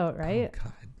that out, right?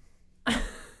 Oh,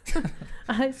 God.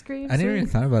 Ice cream. I never even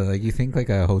sweet. thought about it. Like you think like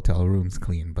a hotel room's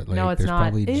clean, but like No, it's there's not.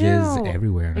 probably jizz Ew.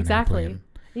 everywhere. On Exactly. An airplane.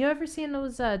 You ever seen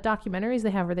those documentaries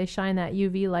they have where they shine that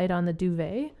UV light on the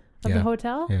duvet of Yeah. the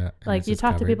hotel? Yeah. and Like it's you just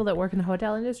talk to covered. people that work in the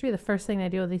hotel industry, the first thing they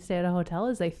do when they stay at a hotel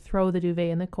is they throw the duvet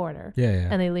in the corner Yeah, yeah.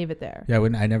 and they leave it there. Yeah,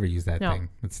 I never use that No. thing.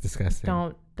 It's disgusting.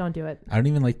 Don't do it. I don't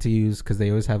even like to use because they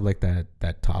always have like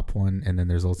that top one, and then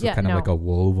there's also Yeah, kind of no. like a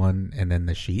wool one, and then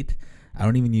the sheet. I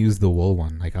don't even use the wool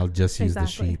one. Like I'll just use the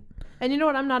Exactly. sheet. And you know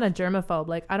what? I'm not a germaphobe.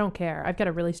 Like I don't care. I've got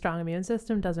a really strong immune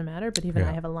system. Doesn't matter. But even Yeah.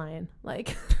 I have a lion.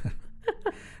 Like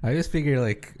I always figure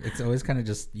like it's always kind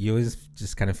of you always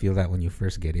just kind of feel that when you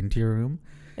first get into your room.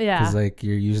 Yeah. Because like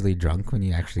you're usually drunk when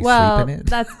you actually Well, sleep in it.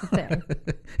 that's the thing.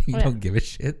 You Yeah. don't give a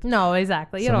shit. No,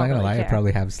 exactly. You So I'm don't not gonna really lie, care. I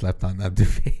probably have slept on that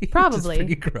duvet. which is Probably.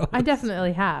 pretty gross. I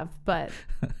definitely have, but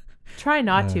try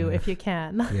not to Uh, if you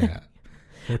can. Yeah.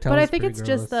 But I think it's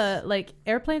just the like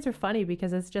airplanes are funny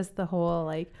because it's just the whole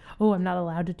like, oh, I'm not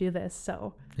allowed to do this,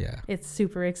 so Yeah. it's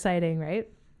super exciting, right?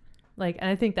 Like, and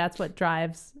I think that's what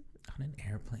drives. On an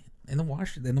airplane. And the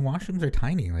washrooms are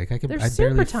tiny. Like I could. They're I super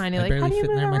barely, tiny. I Like, how barely do you fit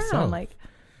in move there around? myself. Like, Have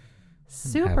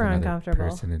super another uncomfortable.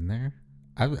 Person in there.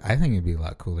 I think it'd be a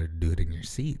lot cooler to do it in your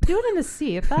seat. Do it in the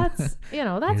seat. That's that's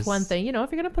Here's- one thing. You know,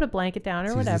 if you're gonna put a blanket down or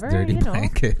Let's use this whatever, dirty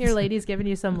blanket. your lady's giving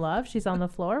you some love. She's on the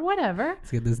floor, whatever.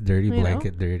 Let's get this dirty You know?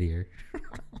 blanket dirtier.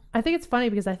 I think it's funny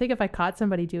because I think if I caught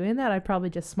somebody doing that, I'd probably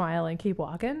just smile and keep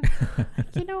walking.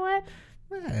 You know what?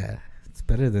 Yeah, it's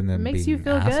better than them It makes being you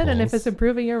feel good, and if it's assholes.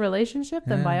 improving your relationship,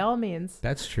 then Yeah. by all means.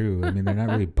 That's true. I mean, they're not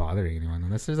really bothering anyone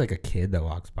unless there's like a kid that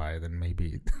walks by. Then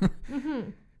maybe. Hmm.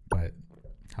 But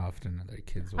how often are there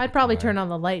kids? I'd probably turn on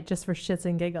the light just for shits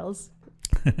and giggles.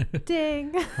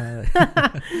 Ding.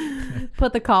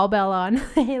 Put the call bell on.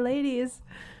 Hey, ladies,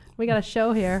 we got a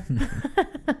show here.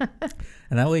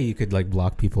 And that way you could like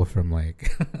block people from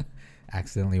like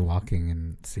accidentally walking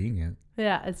and seeing it.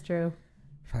 Yeah, it's true.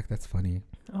 In fact, that's funny.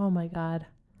 Oh my God.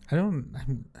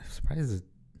 I'm surprised that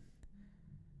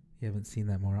you haven't seen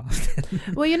that more often.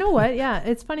 Well, you know what? Yeah,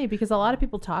 it's funny because a lot of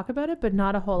people talk about it, but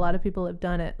not a whole lot of people have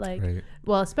done it. Like, Right.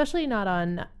 well, especially not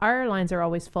on our lines are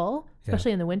always full, Yeah.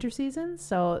 especially in the winter season.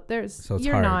 So So it's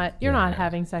you're hard. not Yeah, not yeah.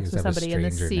 having You sex just with have a somebody in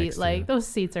the stranger seat. next to Like you. those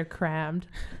seats are crammed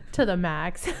to the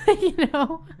max. You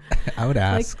know, I would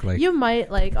ask like you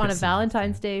might like on a person,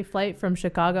 Valentine's Day flight from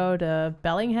Chicago to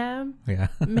Bellingham. yeah.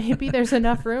 Maybe there's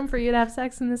enough room for you to have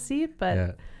sex in the seat, but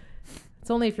Yeah.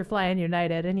 it's only if you're flying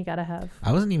United and you gotta have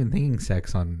I wasn't even thinking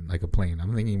sex on like a plane.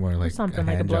 I'm thinking more like something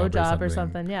like a hand job blowjob or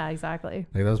something. Yeah, exactly.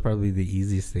 Like that was probably the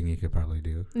easiest thing you could probably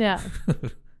do. Yeah.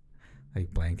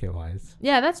 Like blanket wise.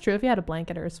 Yeah, that's true. If you had a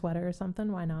blanket or a sweater or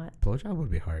something, why not? Blowjob would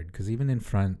be hard because even in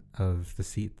front of the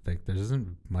seat, like there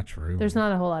isn't much room. There's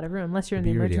not a whole lot of room unless you're in the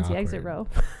It'd be really emergency exit row.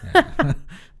 awkward. Yeah.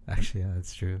 Actually, yeah,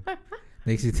 that's true.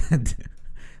 Makes you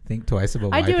think twice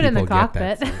about why I do it in the people get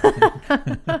cockpit.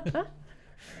 that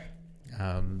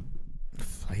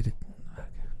flight.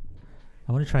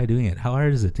 I want to try doing it. How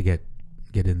hard is it to get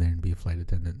in there and be a flight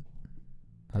attendant?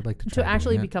 I'd like to try To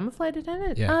actually doing it. become a flight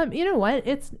attendant? Yeah. You know what?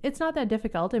 It's not that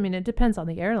difficult. I mean, it depends on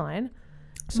the airline.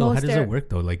 So how most does air- it work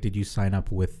though? Like, did you sign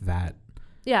up with that?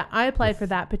 Yeah, I applied for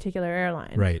that particular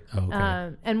airline. Right. Oh,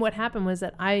 okay. And what happened was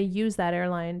that I used that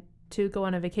airline to go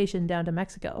on a vacation down to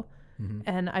Mexico. Mhm.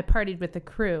 And I partied with the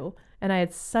crew, and I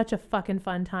had such a fucking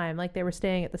fun time. Like, they were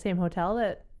staying at the same hotel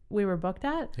that we were booked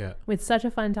at. Yeah. We had such a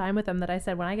fun time with them that I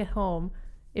said, when I get home,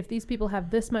 if these people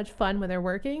have this much fun when they're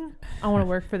working, I want to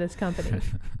work for this company.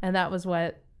 And that was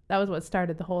what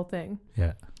started the whole thing.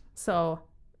 Yeah. So,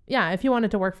 yeah, if you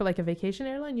wanted to work for like a vacation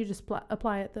airline, you just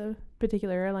apply at the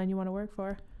particular airline you want to work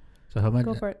for. So how much?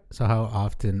 Go for it. So how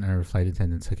often are flight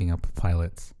attendants hooking up with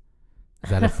pilots? Is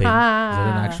that a thing? Is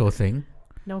that an actual thing?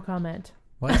 No comment.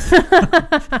 What?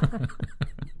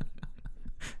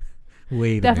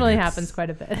 Wait. Definitely a minute. happens quite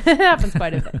a bit. It happens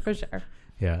quite a bit for sure.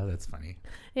 Yeah, that's funny.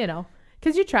 You know,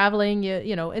 because you're traveling,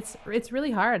 you know, it's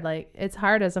really hard. Like, it's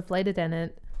hard as a flight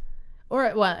attendant,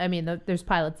 or, well, I mean, there's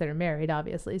pilots that are married,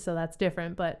 obviously, so that's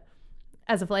different. But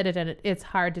as a flight attendant, it's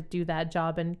hard to do that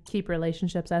job and keep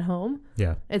relationships at home.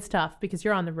 Yeah. It's tough because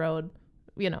you're on the road,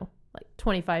 you know, like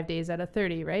 25 days out of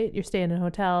 30, right? You're staying in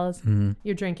hotels, Mm-hmm.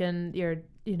 you're drinking, you're,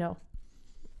 you know,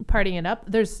 partying it up.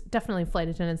 There's definitely flight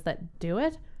attendants that do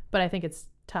it, but I think it's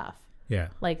tough. Yeah.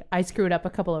 Like, I screwed up a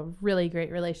couple of really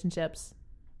great relationships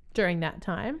during that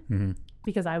time Mm-hmm.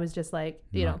 because I was just like,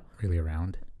 you know, really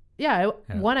around. yeah,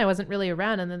 Yeah. one, I wasn't really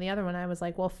around. And then the other one, I was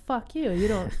like, well, fuck you. You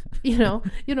don't, you know,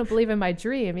 you don't believe in my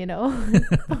dream, you know,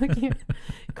 fuck you,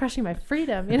 crushing my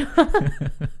freedom, you know?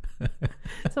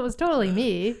 So it was totally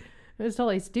me. It was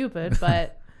totally stupid,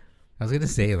 but I was gonna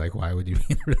say, like, why would you be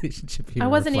in a relationship? If you I were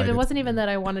a wasn't flight even, it wasn't even attendant? that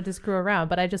I wanted to screw around,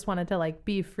 but I just wanted to like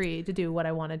be free to do what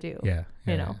I want to do, Yeah.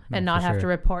 you know, and not have to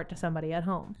report to somebody at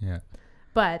home. Yeah.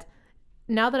 But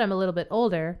now that I'm a little bit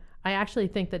older, I actually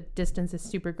think that distance is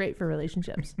super great for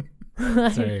relationships.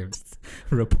 Sorry, I'm just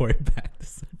report back to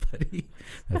somebody.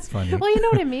 That's funny. Well, you know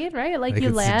what I mean, right? Like, Like you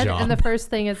it's a land and the job. first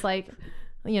thing is like,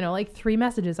 you know, like 3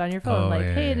 messages on your phone. Oh, like,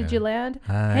 yeah, hey, yeah, did yeah. you land?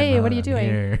 Hi, Hey, what are you I'm doing?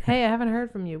 here. Hey, I haven't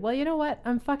heard from you. Well, you know what?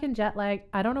 I'm fucking jet lagged.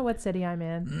 I don't know what city I'm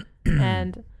in.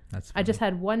 And That's I just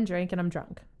funny. had one drink and I'm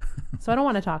drunk. So I don't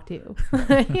want to talk to you.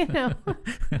 You know?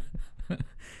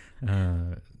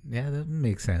 Yeah, that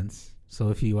makes sense. So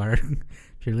if you're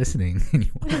listening and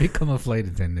you want to become a flight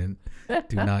attendant,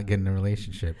 do not get in a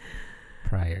relationship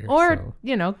prior. Or,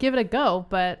 give it a go,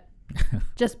 but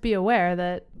just be aware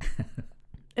that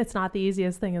it's not the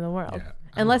easiest thing in the world. Yeah,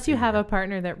 unless you have a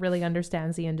partner that really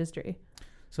understands the industry.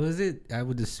 So is it, I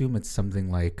would assume it's something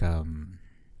like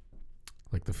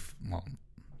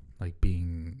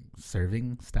being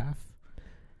serving staff?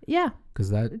 Yeah. Because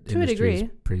that to a industry degree is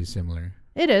pretty similar.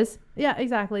 It is. Yeah,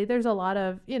 exactly. There's a lot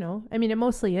of, it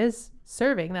mostly is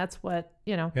serving. That's what,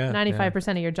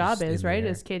 95% of your job Just is, in right?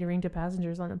 there. Is catering to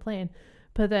passengers on a plane.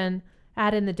 But then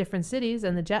add in the different cities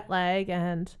and the jet lag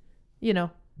and,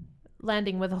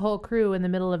 landing with a whole crew in the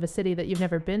middle of a city that you've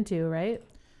never been to, right?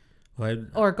 Well,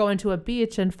 Or going to a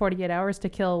beach in 48 hours to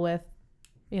kill with,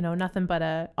 nothing but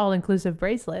a all-inclusive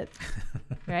bracelet,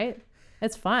 right?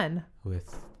 It's fun.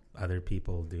 with other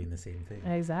people doing the same thing.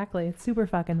 Exactly. It's super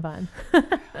fucking fun.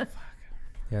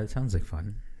 Yeah, it sounds like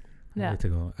fun. I'd Yeah. like to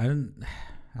go. I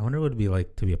wonder what it'd be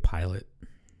like to be a pilot.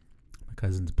 My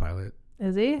cousin's a pilot.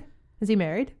 Is he? Is he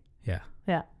married? Yeah.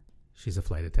 Yeah. She's a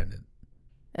flight attendant.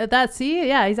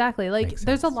 Yeah, exactly. Like Makes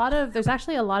there's sense.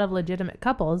 actually a lot of legitimate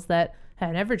couples that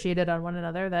have never cheated on one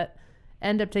another that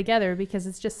end up together because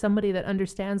it's just somebody that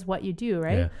understands what you do,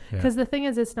 right? Yeah. Because the thing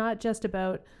is, it's not just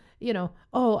about,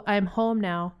 oh, I'm home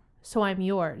now, so I'm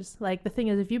yours. Like the thing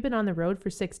is, if you've been on the road for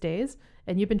 6 days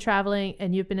and you've been traveling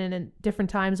and you've been in a different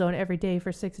time zone every day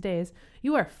for 6 days,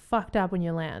 you are fucked up when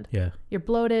you land. Yeah. You're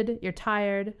bloated, you're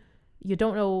tired, you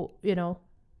don't know, You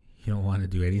don't want to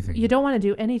do anything. you don't want to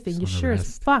do anything. Just You wanna sure as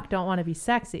rest. fuck don't want to be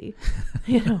sexy,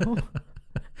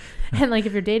 And like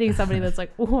if you're dating somebody that's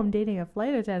like, oh, I'm dating a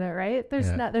flight attendant, right?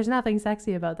 There's nothing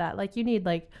sexy about that. Like you need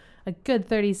like a good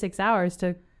 36 hours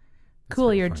to cool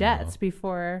pretty your funny, jets though.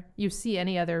 before you see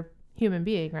any other human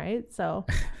being, right? So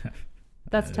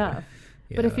that's tough.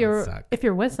 Yeah, But that would suck. if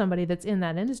you're with somebody that's in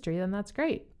that industry, then that's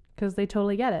great because they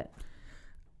totally get it.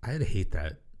 I'd hate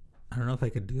that. I don't know if I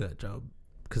could do that job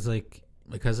because like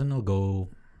my cousin will go.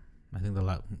 I think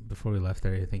before we left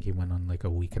there, I think he went on like a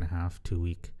week and a half, 2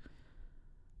 week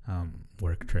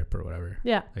work trip or whatever.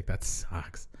 Yeah. Like that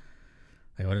sucks.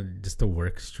 I wanted just to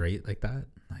work straight like that.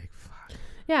 Like fuck.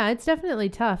 Yeah, it's definitely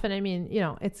tough. And I mean,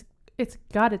 it's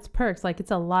got its perks. Like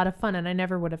it's a lot of fun and I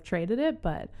never would have traded it.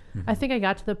 But I think I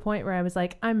got to the point where I was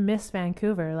like, I miss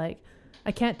Vancouver. Like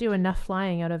I can't do enough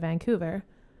flying out of Vancouver.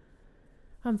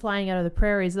 I'm flying out of the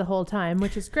prairies the whole time,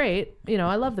 which is great.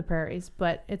 I love the prairies,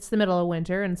 but it's the middle of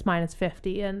winter and it's minus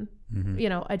 50. And,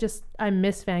 I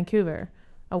miss Vancouver.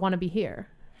 I want to be here.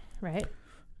 Right.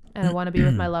 And I want to be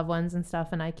with my loved ones and stuff.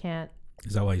 And I can't.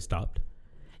 Is that why you stopped?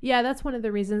 Yeah, that's one of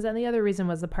the reasons. And the other reason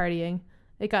was the partying.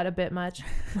 It got a bit much.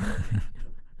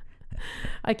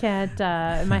 I can't,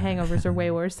 my hangovers are way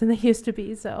worse than they used to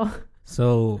be.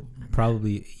 So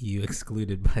probably you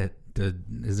excluded, but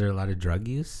is there a lot of drug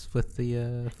use with the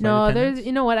flight No, attendants?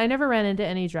 you know what? I never ran into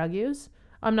any drug use.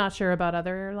 I'm not sure about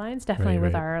other airlines. Definitely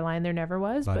with Right. our airline, there never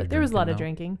was, Lot of but there was a lot of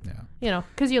drinking, drinking. Yeah.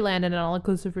 Because you land in an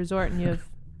all-inclusive resort and you have,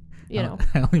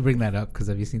 I only bring that up because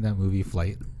have you seen that movie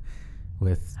Flight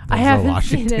with I Denzel haven't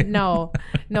Washington? seen it. No,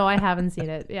 I haven't seen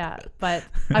it. Yeah, but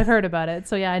I've heard about it.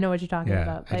 So yeah, I know what you're talking Yeah,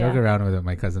 about. I But joke yeah. around with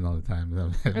my cousin all the time.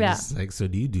 I'm Yeah. just like, so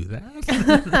do you do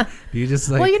that? Do you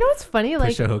just like Well, what's funny? Like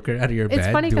push a hooker out of your bed, it's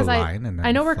funny do a because line, and then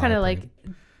I know we're fly kind a of plane?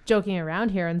 like joking around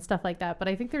here and stuff like that, but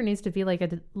I think there needs to be like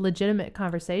a legitimate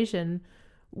conversation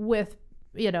with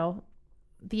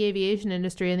the aviation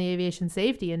industry and the aviation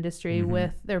safety industry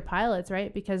with their pilots,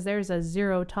 right? Because there's a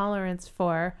zero tolerance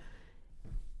for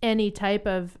any type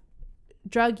of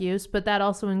drug use, but that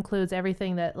also includes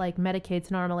everything that like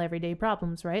medicates normal everyday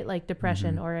problems, right? Like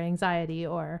depression or anxiety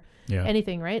or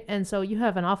anything, right? And so you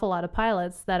have an awful lot of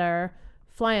pilots that are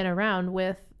flying around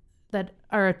that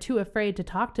are too afraid to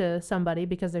talk to somebody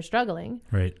because they're struggling,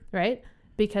 right?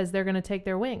 Because they're going to take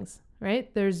their wings,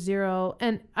 right? There's zero,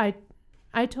 and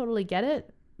I totally get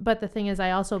it. But the thing is,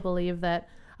 I also believe that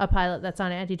a pilot that's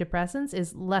on antidepressants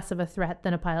is less of a threat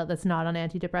than a pilot that's not on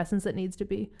antidepressants that needs to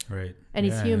be. Right. And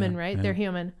he's human, right? Yeah. They're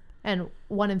human. And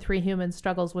 1 in 3 humans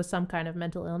struggles with some kind of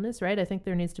mental illness, right? I think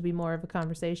there needs to be more of a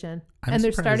conversation. And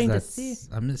they're starting to see.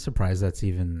 I'm surprised that's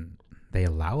even, they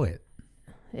allow it.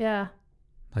 Yeah.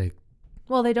 Like,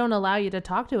 Well, they don't allow you to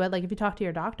talk to it. Like if you talk to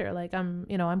your doctor, like I'm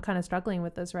kind of struggling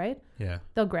with this, right? yeah.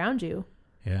 They'll ground you.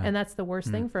 Yeah. And that's the worst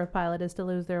thing for a pilot is to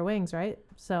lose their wings, right?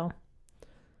 So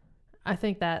I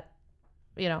think that,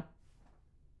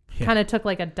 kind of took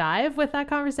like a dive with that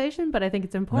conversation, but I think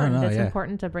it's important. It's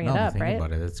important to bring it up, think right?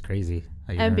 about it. It's crazy.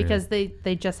 And because they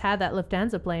just had that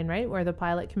Lufthansa plane, right? Where the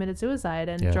pilot committed suicide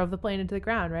and drove the plane into the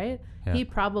ground, right? Yeah. He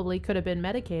probably could have been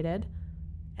medicated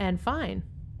and fine.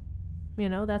 You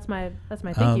know, that's my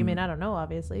thinking. I mean, I don't know,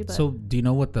 obviously, but So do you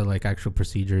know what the like actual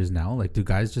procedure is now? Like, do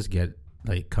guys just get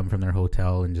like come from their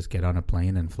hotel and just get on a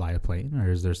plane and fly a plane,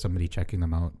 or is there somebody checking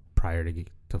them out prior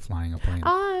to flying a plane?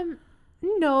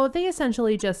 no, they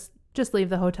essentially just leave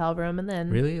the hotel room and then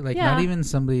Really? Like yeah. not even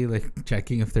somebody like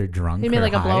checking if they're drunk. You mean or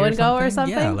like a high blow and go or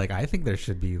something? Yeah, like I think there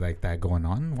should be like that going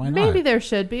on. Why not? Maybe there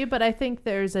should be, but I think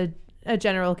there's a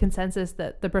general consensus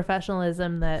that the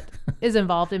professionalism that is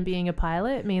involved in being a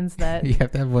pilot means that You have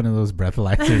to have one of those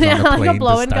breathalyzers yeah, on the plane like a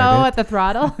blow to and go start at the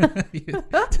throttle.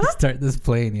 to start this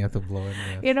plane, you have to blow in.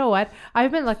 Yeah. You know what?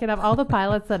 I've been looking up all the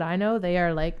pilots that I know. They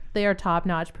are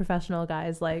top-notch professional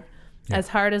guys. Like Yeah. as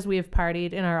hard as we've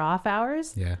partied in our off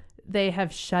hours, Yeah, they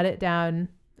have shut it down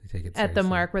they take it at the seriously.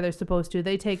 mark where they're supposed to.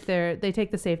 They take the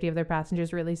safety of their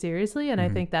passengers really seriously, and I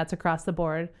think that's across the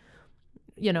board.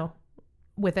 You know,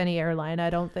 with any airline, I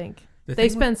don't think they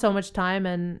spend so much time.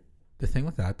 And The thing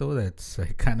with that though, that's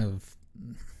like kind of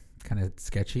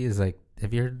sketchy is like,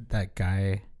 have you heard that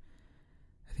guy?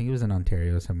 I think he was in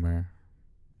Ontario somewhere.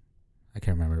 I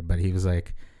can't remember, but he was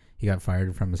like, he got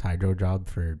fired from his hydro job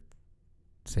for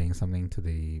saying something to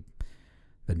the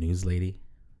news lady.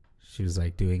 She was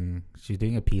like doing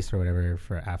a piece or whatever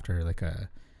for after like a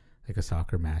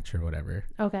soccer match or whatever.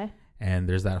 okay, And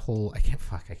there's that whole I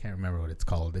can't remember what it's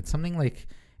called. It's something like,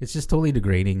 it's just totally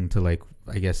degrading to like,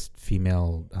 I guess,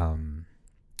 female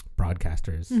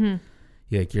broadcasters. Mm-hmm.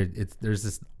 There's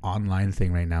this online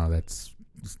thing right now that's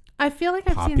I feel like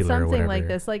I've seen popular or something like whatever.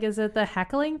 this. Like, is it the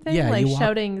heckling thing? yeah, like you walk,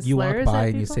 shouting you walk slurs by at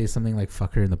and you people? say something like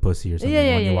 "fuck her in the pussy" or something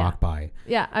Yeah, when you yeah. walk by.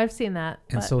 Yeah, I've seen that.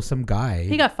 And but so some guy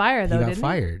he got fired though. he got didn't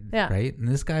fired, Yeah. right? And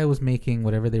this guy was making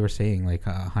whatever they were saying, like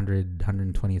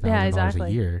 $120,000 Yeah, exactly.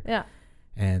 a year. Yeah.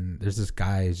 And there's this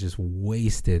guy who's just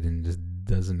wasted and just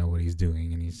doesn't know what he's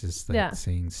doing, and he's just like Yeah.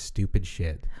 saying stupid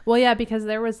shit. Well, yeah, because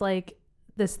there was like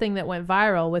this thing that went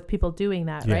viral with people doing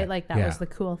that, Yeah, right? Like that yeah. was the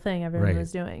cool thing everyone Right.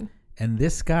 was doing. And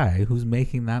this guy who's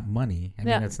making that money, I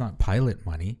Yeah. mean, it's not pilot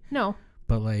money, No.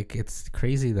 but like it's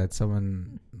crazy that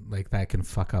someone like that can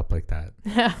fuck up like that.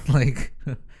 Yeah. Like,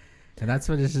 and that's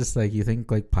what it's just like, you think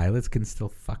like pilots can still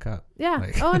fuck up. Yeah.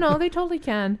 Like- Oh no, they totally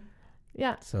can.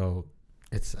 Yeah. So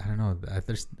it's, I don't know. I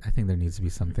think there needs to be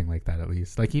something like that at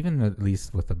least. Like even at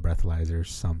least with a breathalyzer or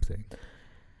something.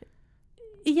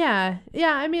 Yeah.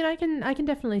 Yeah. I mean, I can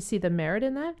definitely see the merit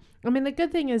in that. I mean, the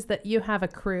good thing is that you have a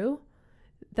crew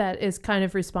that is kind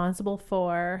of responsible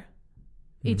for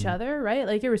each Mhm. other, right?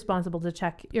 Like you're responsible to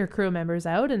check your crew members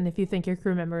out. And if you think your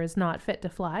crew member is not fit to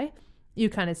fly, you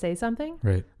kind of say something.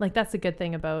 Right. Like that's the good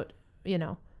thing about, you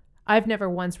know, I've never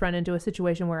once run into a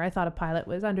situation where I thought a pilot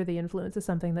was under the influence of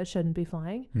something that shouldn't be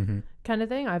flying Mm-hmm. kind of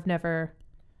thing. I've never,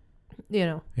 you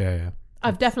know, Yeah.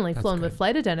 I've definitely that's flown with good.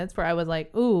 flight attendants where I was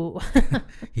like, ooh,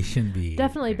 He shouldn't be.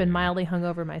 definitely been mildly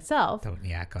hungover myself. Don't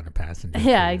yak on a passenger.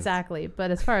 Yeah, please. exactly. But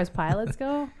as far as pilots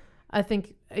go, I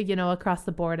think, you know, across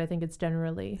the board, I think it's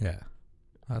generally, Yeah.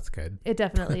 That's good. it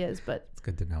definitely is. But It's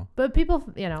good to know. But people,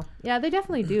 you know, yeah, they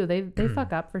definitely do. They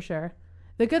fuck up for sure.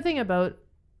 The good thing about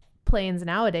planes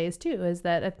nowadays too is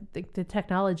that I think the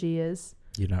technology is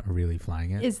You're not really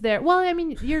flying it. there. Well, I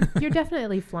mean, you're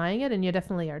definitely flying it, and you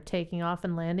definitely are taking off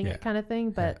and landing Yeah. it, kind of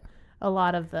thing. But a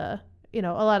lot of the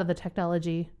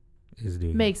technology Is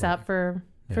doing it makes for up you. for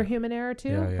Yeah. human error too.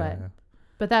 Yeah, yeah,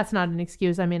 But that's not an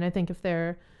excuse. I mean, I think if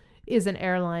there is an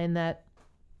airline that,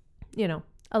 you know,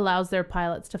 allows their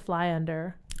pilots to fly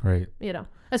under, Right. you know,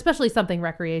 especially something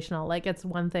recreational, like it's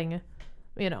one thing,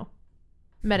 you know,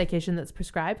 medication that's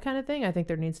prescribed kind of thing. I think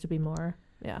there needs to be more.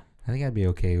 Yeah. I think I'd be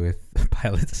okay with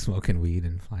pilots smoking weed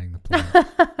and flying the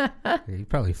plane. You'd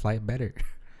probably fly it better.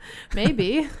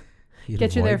 Maybe You'd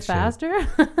get you there avoid shit. faster.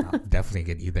 I'll definitely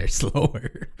get you there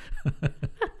slower.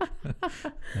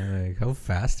 I'm like, how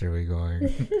fast are we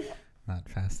going? Not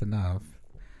fast enough.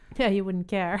 Yeah, you wouldn't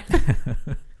care.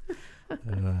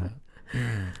 I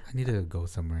need to go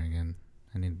somewhere again.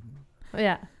 I need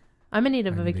Yeah. I'm in need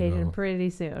of I a need to vacation go. pretty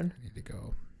soon. to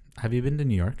go. Have you been to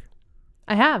New York?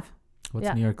 I have. What's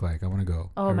Yeah. New York like? I want to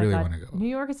go. Oh I my really God. want to go. New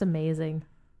York is amazing.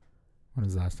 When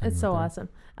was the last time? It's you so were there?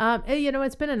 awesome. You know,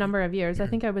 it's been a number of years. I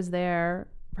think I was there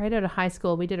right out of high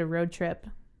school. We did a road trip.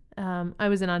 I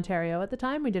was in Ontario at the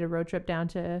time. We did a road trip down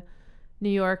to New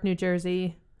York, New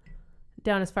Jersey,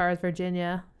 down as far as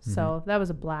Virginia. So that was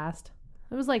a blast.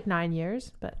 It was like 9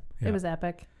 years, but Yeah. it was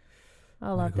epic. I I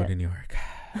want loved to go to it. New York.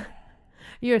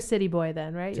 You're a city boy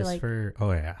then, right? You're Just like, for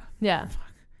yeah.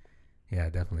 yeah,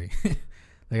 Definitely.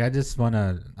 Like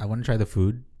I want to try the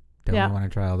food. Definitely Yeah. want to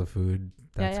try all the food.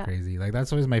 Yeah, That's yeah. crazy. Like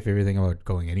that's always my favorite thing about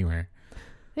going anywhere.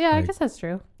 yeah. I Like- guess that's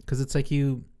true. Because it's like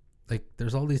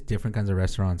there's all these different kinds of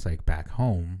restaurants like back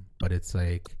home, but it's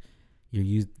like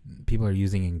people are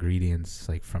using ingredients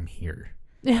like from here.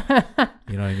 Yeah.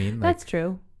 You know what I mean? Like, That's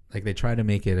true. Like they try to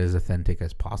make it as authentic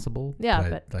as possible. Yeah,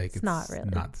 but like it's not really.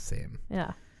 not the same.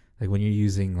 Yeah. Like when you're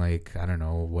using like, I don't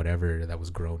know, whatever that was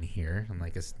grown here, I'm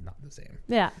like, it's not the same.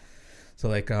 Yeah. So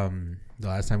like the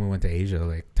last time we went to Asia,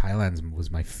 like Thailand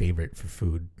was my favorite for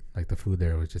food. Like the food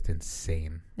there was just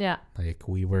insane. Yeah. Like I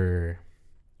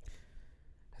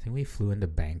think we flew into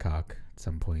Bangkok at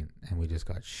some point and we just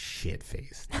got shit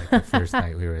faced like the first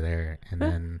night we were there. And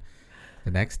then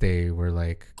the next day we're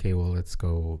like, okay, well, let's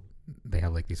go. They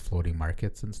have like these floating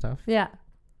markets and stuff. Yeah.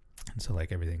 And so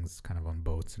like everything's kind of on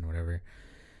boats and whatever.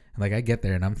 And like I get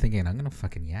there and I'm thinking I'm gonna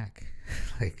fucking yak.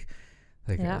 like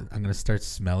Yeah. I'm gonna start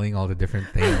smelling all the different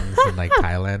things in like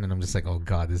Thailand, and I'm just like, oh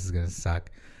god, this is gonna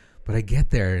suck. But I get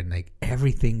there and like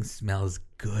everything smells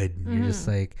good. And you're just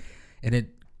like, and it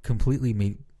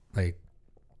completely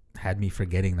had me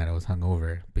forgetting that I was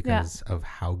hungover because of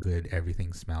how good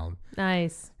everything smelled.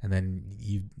 Nice. And then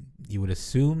you would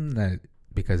assume that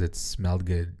because it smelled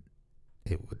good,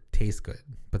 it would taste good.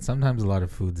 But sometimes a lot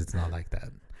of foods, it's not like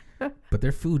that. But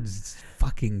their food's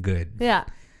fucking good. Yeah.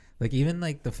 Like even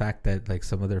like the fact that like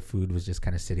some of their food was just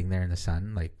kind of sitting there in the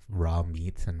sun, like raw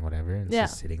meat and whatever, and it's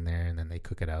just sitting there, and then they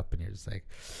cook it up, and you're just like,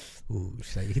 ooh,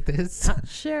 should I eat this?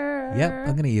 Sure. Yep,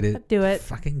 I'm gonna eat it. Do it.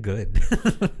 Fucking good.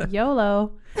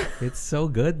 YOLO. It's so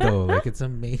good though. Like it's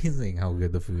amazing how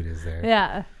good the food is there.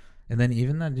 Yeah. And then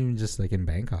even not even just like in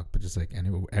Bangkok, but just like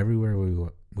everywhere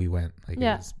we went, like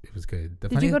it was good.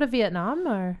 Did you go to Vietnam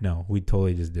or? No, we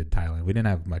totally just did Thailand. We didn't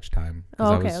have much time.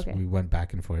 Oh, okay. We went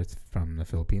back and forth from the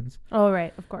Philippines. Oh,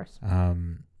 right, of course.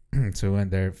 So we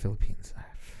went there. Philippines,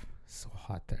 so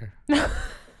hot there.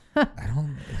 I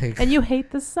don't like. And you hate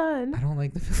the sun. I don't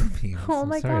like the Philippines. Oh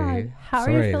my god! How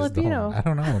are you Filipino? I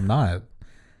don't know. I'm not.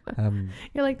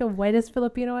 You're like the whitest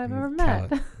Filipino I've ever met.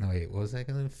 No wait, what was that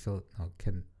gonna?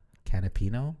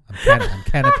 Canapino? I'm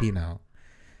Canapino.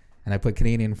 And I put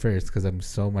Canadian first because I'm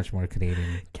so much more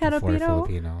Canadian before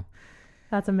Filipino.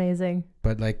 That's amazing.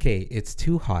 But like, okay, it's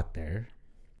too hot there.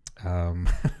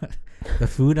 The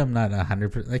food, I'm not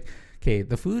 100%. Like, okay,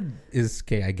 the food is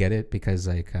okay. I get it because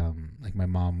like my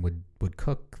mom would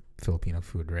cook Filipino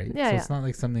food, right? Yeah. So it's not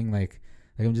like something like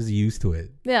I'm just used to it.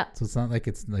 Yeah. So it's not like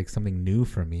it's like something new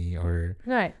for me or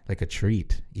right. like a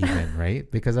treat even,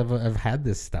 right? Because I've had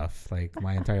this stuff like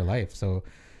my entire life. So,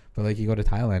 but like you go to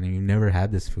Thailand and you've never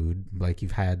had this food. Like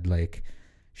you've had like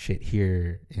shit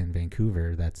here in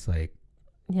Vancouver that's like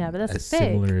but that's as fake.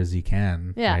 similar as you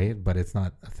can, Yeah. right? But it's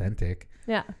not authentic.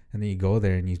 Yeah. And then you go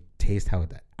there and you taste how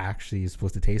it actually is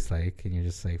supposed to taste like, and you're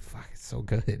just like, fuck, it's so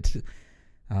good.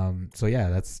 So yeah,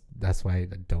 that's why I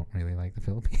don't really like the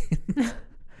Philippines.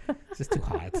 It's just too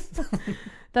hot.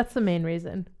 That's the main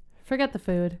reason. Forget the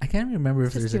food. I can't remember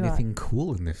if there's anything hot.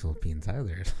 cool in the Philippines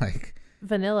either. Like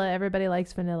vanilla. Everybody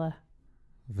likes vanilla.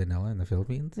 Vanilla in the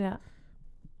Philippines? Yeah.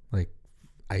 Like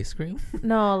ice cream?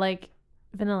 No, like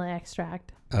vanilla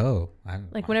extract. Oh.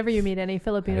 Like whenever you meet any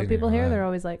Filipino people here, they're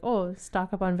always like, oh,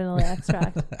 stock up on vanilla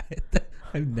extract.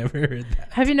 I've never heard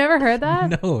that. Have you never heard that?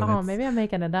 No. Oh, maybe I'm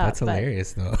making it up. That's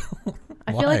hilarious though.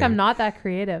 I feel like I'm not that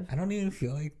creative. I don't even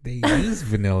feel like they use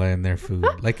vanilla in their food.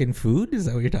 Like in food? Is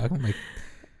that what you're talking about?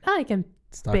 Like in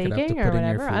baking or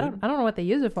whatever. I don't know what they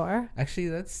use it for. Actually,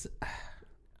 that's...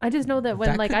 I just know that when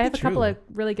that like I have a couple true. of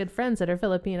really good friends that are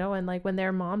Filipino, and like when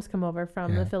their moms come over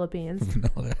from the Philippines,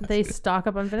 they stock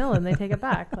up on vanilla and they take it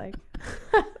back. Like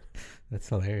that's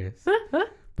hilarious.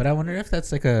 But I wonder if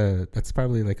that's like that's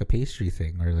probably like a pastry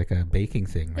thing or like a baking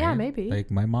thing, right? Yeah, maybe. Like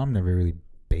my mom never really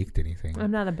baked anything. I'm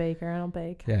not a baker. I don't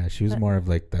bake. Yeah, she was more of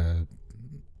like the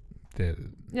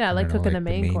like cooking the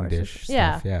main course dish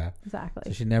stuff. Yeah, exactly.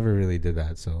 So she never really did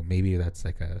that. So maybe that's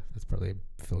probably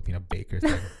a Filipino baker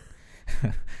thing.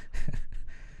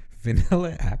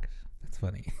 Vanilla act. That's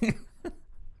funny.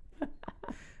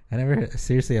 I've never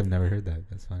heard that.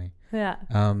 That's funny. Yeah.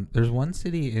 There's one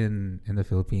city in the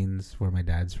Philippines where my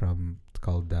dad's from. It's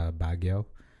called Baguio,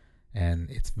 and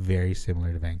it's very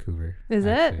similar to Vancouver. Is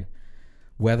it?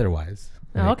 Weather-wise.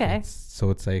 Oh, okay.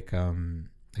 It's like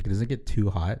it doesn't get too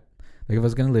hot. Like if I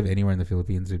was gonna live anywhere in the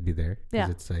Philippines, it'd be there. Yeah.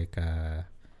 It's like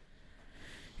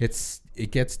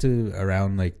it gets to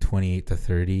around like 28 to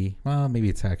 30. Well, maybe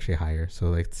it's actually higher.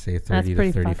 So like say 30 to 35.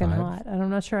 That's pretty fucking hot.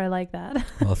 I'm not sure I like that.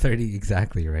 Well, 30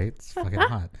 exactly, right? It's fucking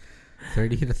hot.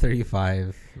 30 to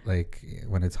 35 like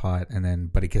when it's hot, and then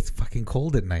but it gets fucking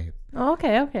cold at night. Oh,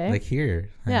 okay. Like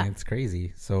here. Yeah. It's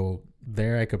crazy. So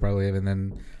there I could probably live, and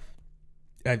then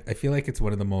I feel like it's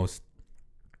one of the most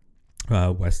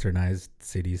westernized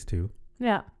cities too.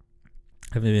 Yeah.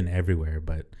 I haven't been everywhere,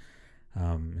 but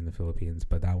in the Philippines,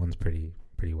 but that one's pretty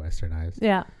westernized.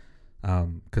 Yeah.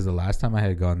 Because the last time I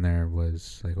had gone there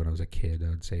was like when I was a kid. I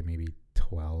would say maybe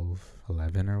 12,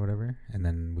 11 or whatever. And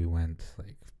then we went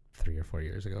like 3 or 4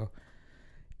 years ago.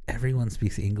 Everyone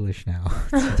speaks English now.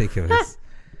 It's ridiculous.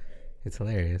 It's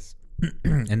hilarious.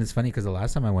 And it's funny because the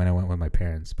last time I went with my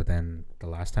parents. But then the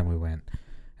last time we went,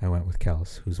 I went with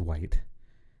Kels, who's white.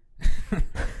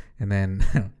 And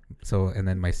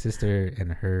then my sister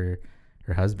and her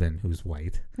husband, who's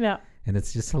white. Yeah. And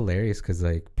it's just hilarious because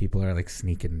like people are like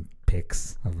sneaking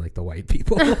pics of like the white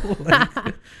people. like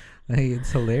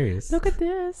it's hilarious. Look at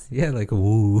this. Yeah, like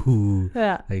woo.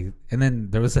 Yeah. Like, and then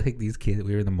there was like these kids.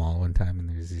 We were in the mall one time, and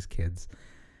there's these kids,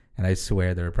 and I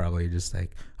swear they were probably just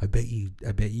like, I bet you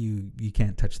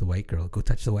can't touch the white girl. Go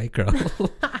touch the white girl.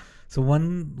 So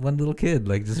one little kid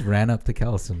like just ran up to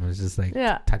Kels and was just like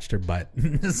touched her butt,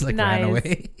 just like ran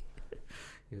away.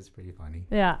 It was pretty funny.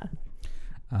 Yeah.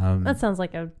 That sounds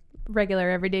like a regular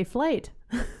everyday flight.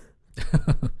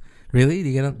 Really?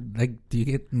 Do you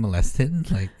get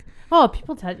molested? Like, oh,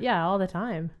 people touch, all the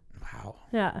time. wow.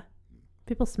 Yeah.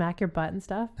 People smack your butt and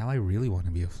stuff. Now I really want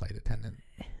to be a flight attendant.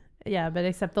 Yeah, but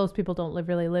except those people don't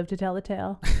really live to tell the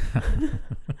tale.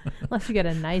 Unless you get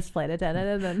a nice flight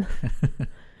attendant, and then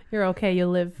you're okay.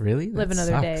 You'll live That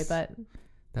another day. sucks. But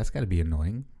that's got to be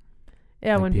annoying.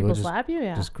 yeah, Like when people people just- slap you,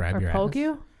 just grab or your poke ass?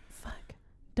 you, fuck,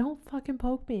 don't fucking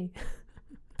poke me.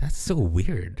 That's so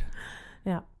weird.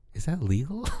 Yeah. Is that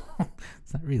legal?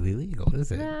 It's not really legal,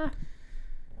 is it? Nah.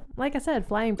 Like I said,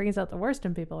 flying brings out the worst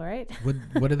in people, right?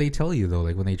 What do they tell you though?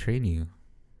 Like when they train you,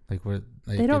 like what?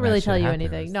 Like, They don't when that really shit tell you happens,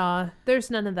 anything. No, there's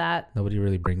none of that. Nobody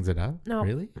really brings it up. No.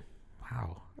 Really?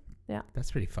 Wow. Yeah.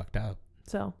 That's pretty fucked up.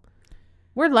 So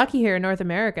we're lucky here in North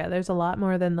America. There's a lot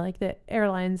more than like the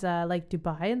airlines like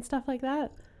Dubai and stuff like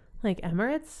that. Like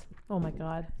Emirates. Oh my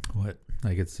God. What?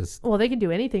 Like it's just Well, they can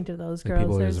do anything to those like girls.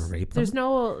 people There's, just rape them. there's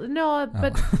no,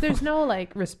 but there's no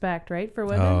like respect, right, for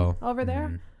women over there.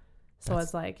 mhm. So That's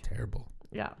it's like, terrible.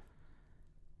 yeah.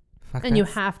 Fuck, And you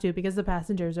that's- have to, because the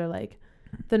passengers are like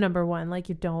the number one. Like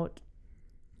you don't,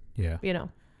 Yeah.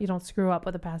 you don't screw up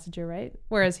with a passenger, right?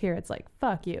 Whereas here it's like,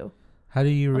 fuck you. How do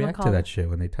you I'm gonna react to call that it- shit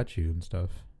when they touch you and stuff?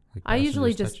 Like I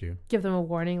usually passengers just touch you. give them a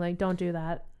warning, like don't do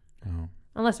that Oh.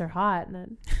 unless they're hot.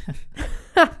 And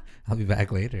then I'll be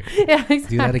back later. yeah, exactly.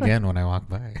 Do that again when I walk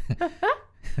by.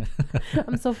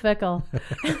 I'm so fickle.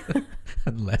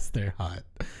 Unless they're hot.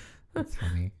 That's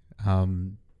funny.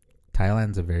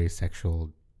 Thailand's a very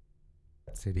sexual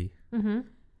city. Mm-hmm.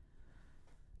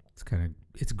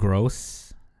 It's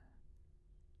gross.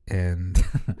 And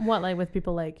What, like with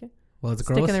people like well, it's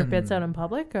gross. sticking their and- bits out in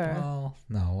public, or? Well,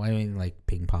 no, I mean like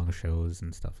ping pong shows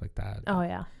and stuff like that. Oh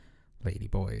yeah, Lady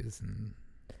boys and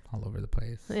all over the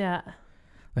place. yeah.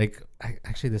 Like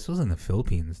actually, this was in the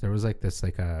Philippines. There was like this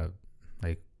like a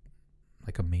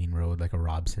main road, like a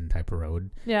Robson type of road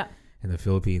Yeah. in the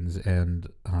Philippines, and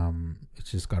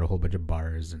it's just got a whole bunch of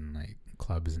bars and like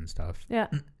clubs and stuff. Yeah.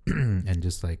 And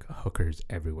just like hookers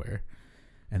everywhere,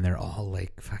 and they're all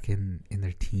like fucking in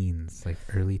their teens, like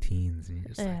early teens, and you're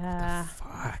just like, Yeah. what the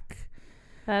fuck?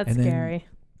 That's And then- scary.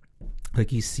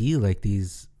 Like you see like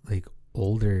these like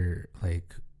older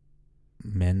like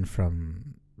men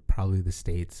from probably the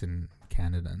States and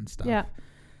Canada and stuff Yeah.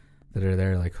 that are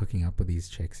there like hooking up with these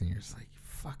chicks, and you're just like,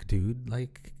 fuck dude,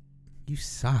 like you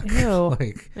suck. Ew.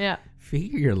 Like Yeah.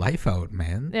 figure your life out,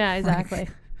 man. Yeah, exactly.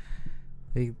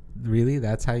 Like really,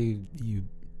 that's how you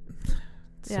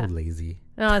so Yeah. lazy.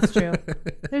 No, it's true.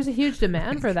 There's a huge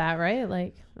demand for that, right?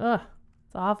 Like, ugh,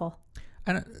 it's awful.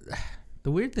 I don't,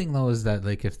 the weird thing though is that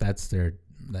like if that's their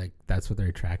like that's what they're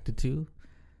attracted to,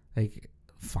 like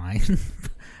fine.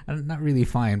 Not really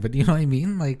fine, but you know what I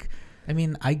mean? Like I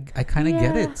mean I kind of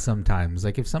get Yeah. it sometimes.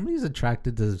 Like if somebody's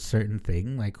attracted to a certain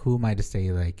thing, like who am I to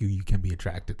say like you can be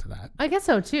attracted to that? I guess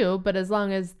so too, but as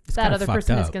long as It's that kinda other fucked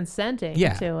person is up. consenting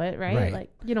Yeah, to it, right? right. Like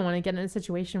you don't want to get in a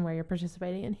situation where you're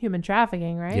participating in human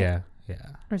trafficking, right? Yeah.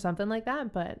 Or something like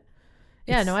that. But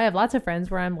yeah, It's- no, I have lots of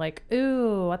friends where I'm like,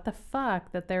 ooh, what the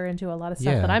fuck? That they're into a lot of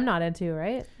stuff Yeah. that I'm not into,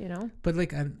 right? You know? But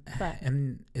like But-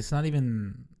 and it's not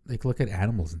even like look at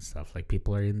animals and stuff. Like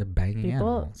people are into banging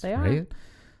People, animals, they are. right?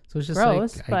 So it's just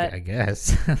Gross, like but- I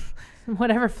guess.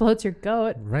 Whatever floats your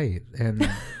goat. Right. And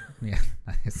yeah,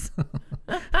 nice.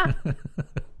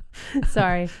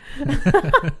 Sorry.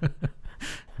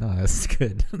 No, that's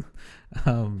good.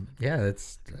 Yeah,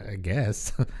 that's I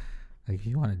guess. Like if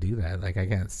you want to do that, like I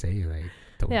can't say like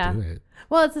don't Yeah. do it.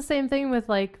 Well, it's the same thing with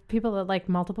like people that like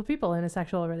multiple people in a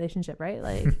sexual relationship, right?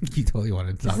 Like You totally want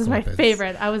to talk this is about my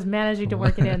favorite. I was managing to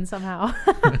work it in somehow.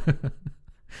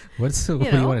 What do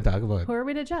know, you want to talk about? Who are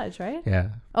we to judge, right? Yeah.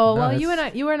 Oh, No, well,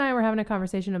 that's- you and I were having a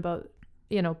conversation about,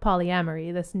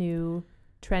 polyamory, this new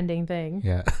trending thing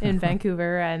Yeah. in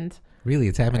Vancouver and Really,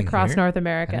 it's happening across here? North I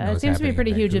America. didn't know It it's seems to be happening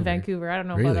pretty in huge in Vancouver. Vancouver. I don't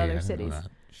know Really? about I other didn't know cities,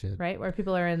 that. Shit. right? Where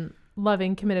people are in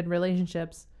loving, committed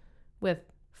relationships with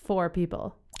 4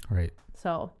 people. Right.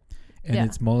 So, And Yeah.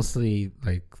 it's mostly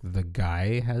like the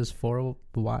guy has 4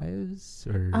 wives,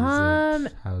 or is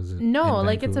it, how's it? no, in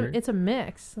like Vancouver? it's a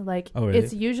mix. Like Oh, really?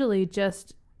 it's usually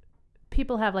just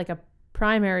people have like a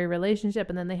primary relationship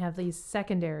and then they have these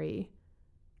secondary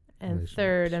and Relationships.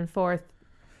 third and fourth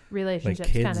like relationships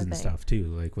kids kind of and thing. stuff too,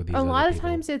 like with these. A other lot of people.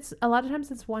 times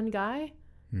it's one guy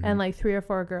Mhm. and like 3 or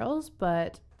 4 girls,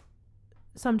 but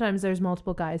sometimes there's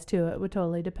multiple guys too. It would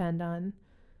totally depend on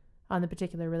the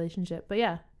particular relationship. But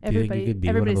yeah, Do you think you could be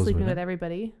one of everybody's those sleeping women? with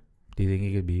everybody. Do you think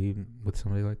you could be with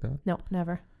somebody like that? No,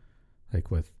 never. Like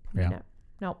with yeah.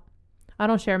 No. I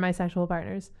don't share my sexual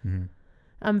partners. Mhm.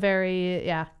 I'm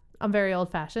very old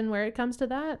fashioned where it comes to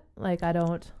that. Like I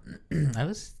don't. I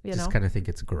was You just know? kind of think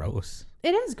it's gross.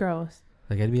 It is gross.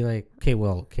 Like I'd be like,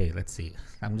 okay, let's see.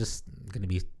 I'm just gonna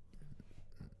be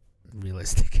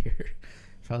realistic here.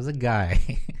 If I was a guy,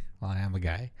 well, I am a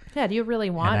guy. Yeah. Do you really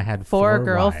I want had 4 4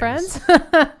 girlfriends?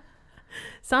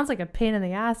 Sounds like a pain in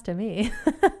the ass to me.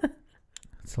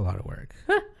 It's a lot of work.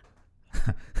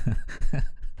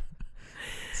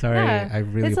 Sorry, Yeah, I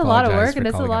really it's a lot of apologize work for and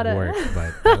it's a calling lot it of- work,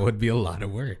 but that would be a lot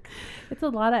of work. It's a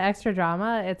lot of extra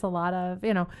drama. It's a lot of,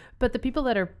 but the people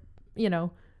that are,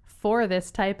 for this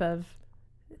type of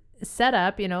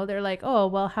setup, they're like, oh,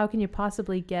 well, how can you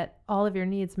possibly get all of your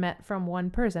needs met from one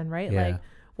person, right? Yeah. Like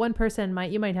one person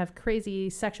you might have crazy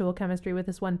sexual chemistry with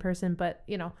this one person, but,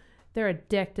 they're a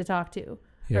dick to talk to.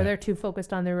 Yeah. Or they're too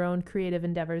focused on their own creative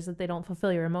endeavors that they don't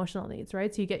fulfill your emotional needs,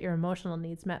 right? So you get your emotional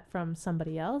needs met from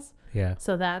somebody else. Yeah.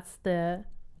 So that's the,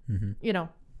 Mm-hmm.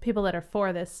 people that are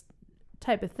for this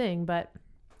type of thing. But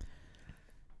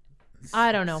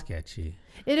I don't know. Sketchy.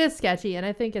 It is sketchy. And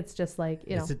I think it's just like,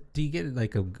 Do you get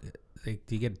do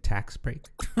you get a tax break?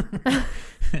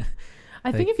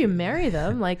 I think if you marry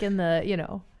them, like in the,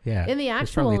 Yeah. in the there's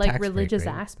actual probably a like tax break, religious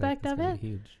right? aspect That's of gotta it. be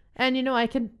huge. And, I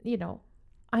can,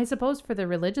 I suppose for the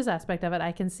religious aspect of it,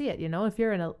 I can see it, if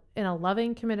you're in a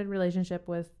loving, committed relationship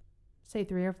with say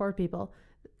 3 or 4 people,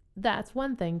 that's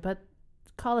one thing, but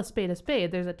call a spade a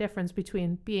spade. There's a difference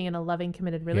between being in a loving,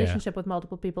 committed relationship with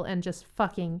multiple people and just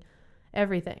fucking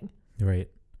everything Right.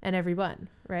 and everyone,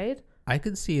 right? I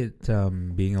could see it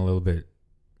being a little bit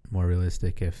more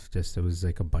realistic if just it was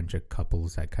like a bunch of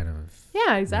couples that kind of Yeah,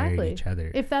 married exactly. each other.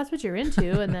 If that's what you're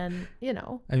into, and then,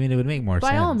 I mean, it would make more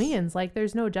sense. by all means, like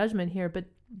there's no judgment here, but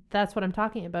that's what I'm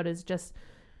talking about is just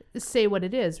say what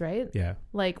it is, right? Yeah.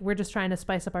 Like we're just trying to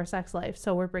spice up our sex life.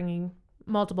 So we're bringing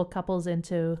multiple couples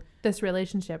into this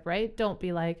relationship, right? Don't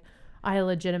be like, I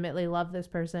legitimately love this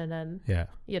person. And, Yeah.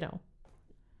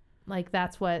 like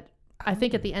that's what I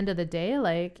think at the end of the day,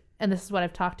 like, and this is what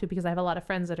I've talked to because I have a lot of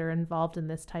friends that are involved in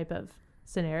this type of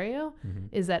scenario,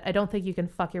 is that I don't think you can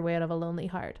fuck your way out of a lonely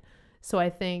heart. So I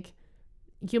think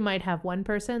you might have one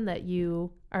person that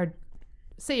you are,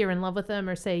 say you're in love with them,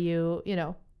 or say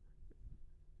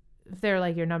they're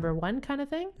like your number one kind of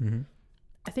thing. Mm-hmm.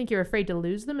 I think you're afraid to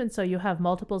lose them. And so you have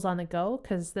multiples on the go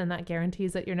because then that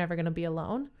guarantees that you're never going to be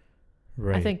alone.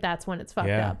 Right. I think that's when it's fucked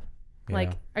Yeah. up. Yeah.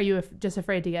 Like, are you just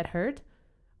afraid to get hurt?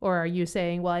 Or are you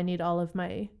saying, well, I need all of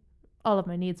my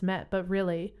needs met, but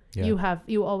really Yeah.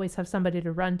 you always have somebody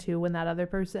to run to when that other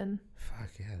person Fuck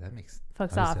yeah, that makes fucks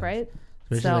lot of off, sense. right?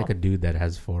 Especially So- like a dude that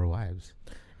has 4 wives.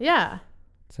 Yeah,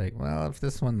 It's like, well, if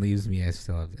this one leaves me, I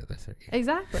still have the other 3.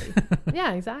 exactly.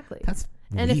 Yeah, exactly. That's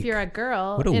And if weak. you're a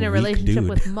girl What a in a weak relationship dude.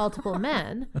 with multiple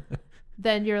men,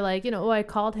 then you're like, oh, I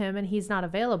called him and he's not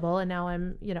available, and now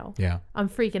I'm, Yeah. I'm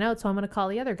freaking out, so I'm going to call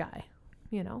the other guy,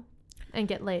 and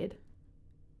get laid.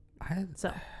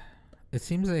 So It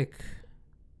seems like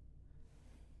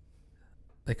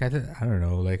I don't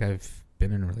know, like I've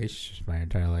been in relationships my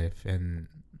entire life, and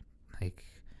like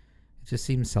it just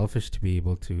seems selfish to be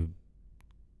able to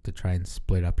try and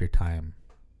split up your time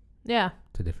yeah,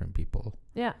 to different people,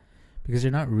 yeah, because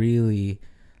you're not really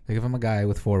like, if I'm a guy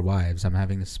with 4 wives, I'm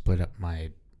having to split up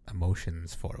my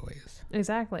emotions 4 ways,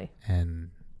 exactly. and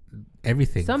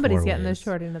everything Somebody's 4 getting ways. this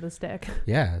short end of the stick.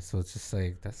 Yeah, so it's just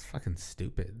like, that's fucking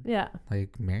stupid. Yeah.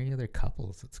 Like, marry other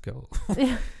couples, let's go.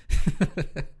 Yeah.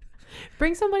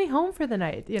 Bring somebody home for the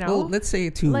night, Well, let's say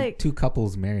two Like-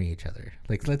 couples marry each other.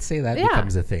 Like, let's say that Yeah.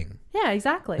 becomes a thing. Yeah,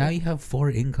 exactly. Now you have 4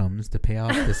 incomes to pay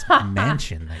off this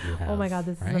mansion that you have. Oh my God,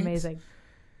 this right? is amazing.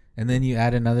 And then you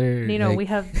add another. Nino, like- we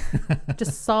have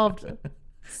just solved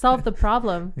solve the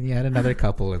problem. And you add another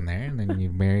couple in there, and then you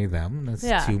marry them. That's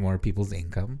Yeah. 2 more people's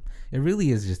income. It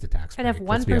really is just a tax break. And if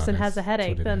one let's be person honest. has a That's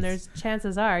headache, what it then is. there's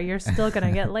chances are you're still going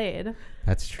to get laid.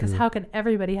 That's true. Because how can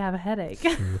everybody have a headache?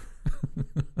 True.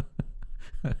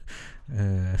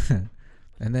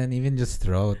 And then even just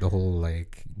throw out the whole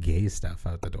like gay stuff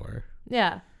out the door.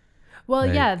 Yeah. Well,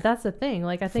 Like, yeah, that's the thing.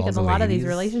 Like, I think in falls a the lot of these ladies.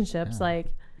 relationships, Yeah.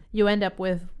 like, you end up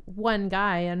with one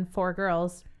guy and 4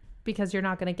 girls because you're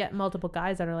not going to get multiple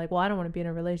guys that are like, well, I don't want to be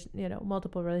in a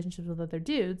multiple relationships with other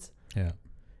dudes. Yeah.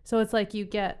 So it's like you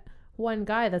get one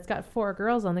guy that's got 4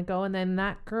 girls on the go, and then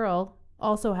that girl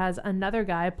also has another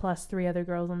guy plus 3 other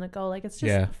girls on the go. Like, it's just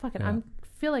Yeah, fucking, yeah. I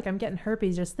feel like I'm getting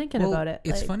herpes just thinking Well, about it.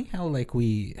 it's like, funny how like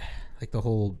the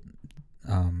whole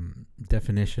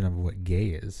definition of what gay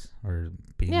is or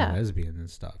being Yeah. a lesbian and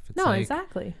stuff. It's No, like,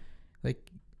 exactly. Like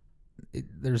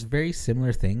there's very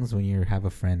similar things when you have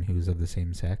a friend who's of the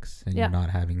same sex and Yeah. you're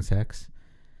not having sex.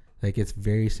 Like it's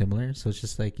very similar. So it's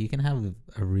just like you can have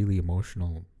a really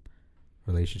emotional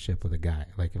relationship with a guy.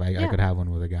 Like if I Yeah. could have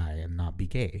one with a guy and not be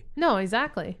gay. No,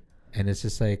 exactly. And it's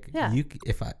just like Yeah.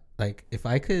 if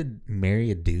I could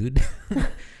marry a dude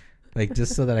like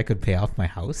just so that I could pay off my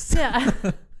house. Yeah.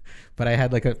 But I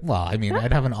had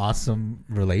I'd have an awesome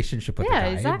relationship with Yeah, the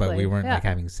guy, exactly. but we weren't Yeah. like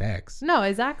having sex. No,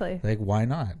 exactly. Like why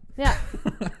not? Yeah.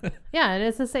 Yeah, and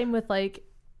it's the same with like,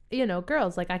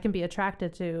 girls. Like I can be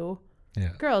attracted to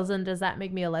Yeah. girls, and does that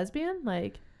make me a lesbian?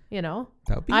 Like, That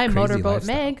would be I a crazy motorboat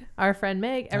lifestyle. Meg, our friend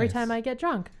Meg, every Nice. time I get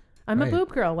drunk. I'm Right. a boob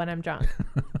girl when I'm drunk.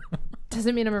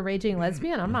 Doesn't mean I'm a raging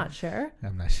lesbian. I'm not sure.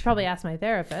 I'm not sure. Probably ask my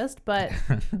therapist, but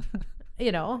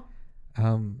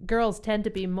girls tend to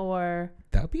be more.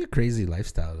 That would be a crazy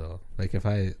lifestyle though. Like if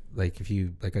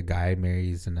a guy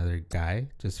marries another guy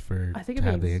just for I think to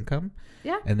it have the makes- income.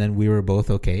 Yeah. And then we were both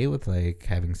okay with like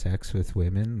having sex with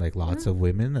women, like lots of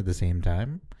women at the same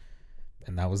time.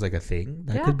 And that was like a thing.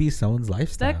 That Yeah. could be someone's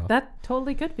lifestyle. That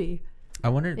totally could be. I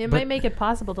wonder It might make it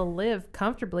possible to live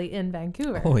comfortably in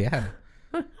Vancouver. Oh yeah.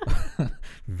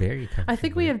 Very comfortable. I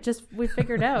think we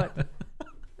figured out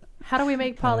how do we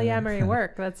make polyamory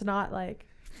work. That's not like.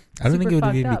 I don't think super it would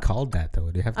fucked even up. be called that though.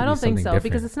 It'd have to I be don't think something so different.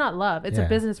 because it's not love. It's a Yeah.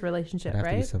 business relationship, It'd have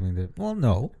to be right? something that. Well,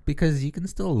 no, because you can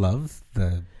still love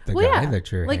the Well, guy yeah.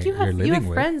 that you're Like you you're have living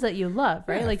with. friends that you love,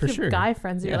 right? Yeah, like for you have sure. guy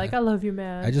friends that you're Yeah. like, I love you,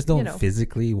 man. I just don't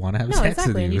physically want to have No, sex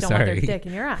exactly, with and you. you don't Sorry. want their dick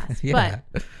in your ass. Yeah.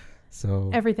 But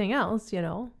So everything else,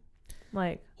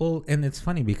 like well, and it's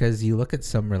funny because you look at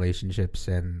some relationships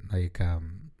and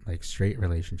like straight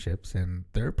relationships, and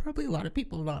there are probably a lot of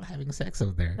people not having sex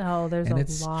out there. oh, there's and a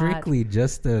it's lot. strictly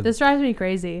just a This drives me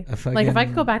crazy. Like if I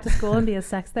could go back to school and be a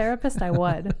sex therapist, I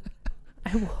would.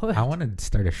 I would. I want to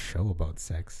start a show about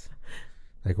sex,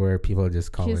 like where people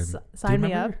just call in. Just Do you sign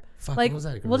me up. remember? Fuck, Like what was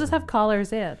that we'll just have girl's name?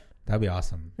 callers in. That'd be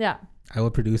awesome. Yeah. I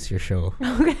will produce your show.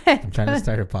 Okay. I'm trying to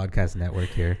start a podcast network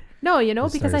here. No, We'll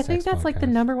because start a I think sex that's like the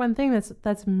podcast. number one thing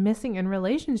that's missing in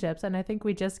relationships, and I think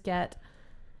we just get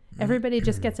everybody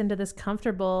just gets into this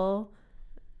comfortable,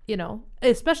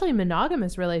 especially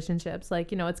monogamous relationships.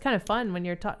 Like it's kind of fun when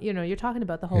you're talking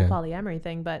about the whole Yeah. polyamory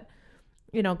thing, but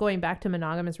going back to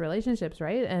monogamous relationships,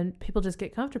 right? And people just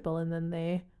get comfortable, and then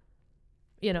they,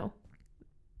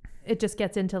 it just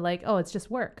gets into like, oh, it's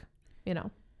just work, Who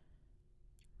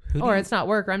do or you- it's not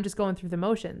work, or I'm just going through the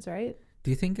motions, right? Do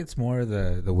you think it's more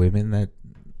the women that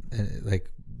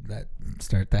that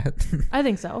start that? I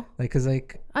think so. Because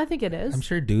I think it is. I'm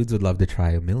sure dudes would love to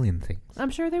try a million things. I'm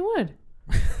sure they would.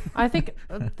 I think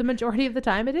the majority of the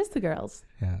time it is the girls.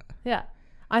 Yeah. Yeah.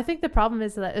 I think the problem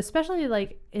is that, especially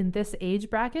like in this age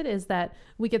bracket, is that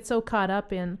we get so caught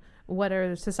up in what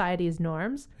are society's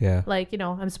norms. Yeah. Like,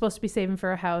 I'm supposed to be saving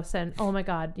for a house, and oh my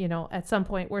God, at some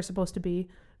point we're supposed to be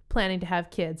planning to have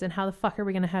kids, and how the fuck are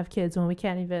we going to have kids when we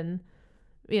can't even,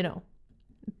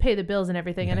 pay the bills and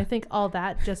everything. And Yeah. I think all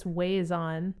that just weighs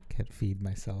on. Can't feed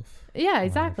myself. Yeah, I wanna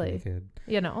exactly. feel good.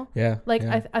 Yeah. Like,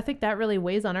 yeah. I think that really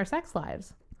weighs on our sex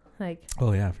lives. Like,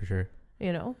 Oh yeah, for sure.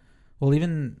 Well,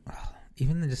 even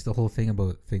just the whole thing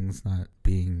about things not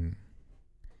being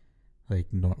like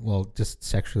just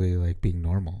sexually like being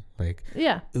normal. Like,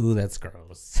 yeah. ooh, that's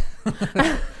gross.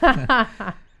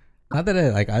 Not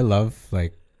that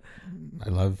I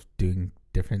love doing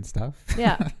different stuff.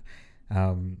 Yeah.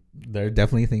 There are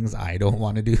definitely things I don't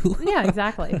want to do. Yeah,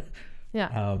 exactly.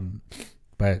 Yeah.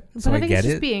 But But so I I think get it's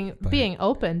just it. but- being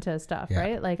open to stuff, Yeah.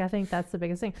 right? Like I think that's the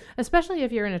biggest thing, especially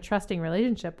if you're in a trusting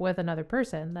relationship with another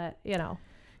person that,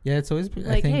 Yeah, it's always I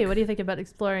like, think, hey, what do you think about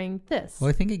exploring this? Well,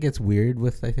 I think it gets weird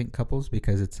with couples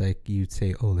because it's like you'd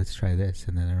say, "Oh, let's try this,"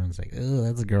 and then everyone's like, "Oh,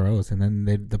 that's gross," and then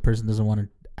the person doesn't want to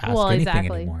ask anything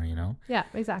exactly. anymore. Yeah,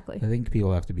 exactly. I think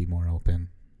people have to be more open.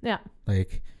 Yeah.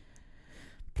 Like,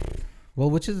 Well,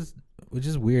 which is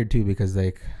weird too, because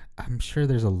like I'm sure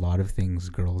there's a lot of things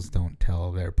girls don't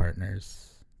tell their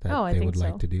partners that I they think would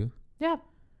like so. to do. Yeah.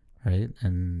 Right?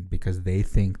 And because they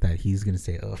think that he's gonna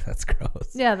say, "Oh, that's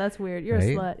gross." Yeah, that's weird. You're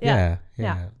right? a slut. Yeah.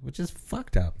 Yeah. Which is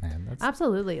fucked up, man. That's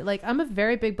Absolutely. Like, I'm a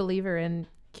very big believer in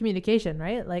communication,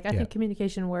 right? Like, I think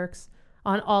communication works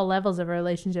on all levels of a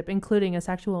relationship, including a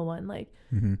sexual one. Like,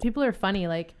 people are funny.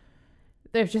 Like,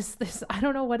 they're just this, I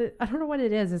don't know what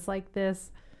it is. It's like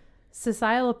this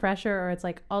societal pressure, or it's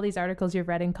like all these articles you've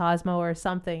read in Cosmo or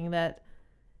something that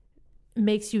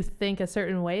makes you think a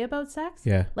certain way about sex.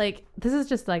 Yeah. Like, this is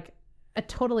just like a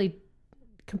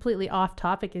completely off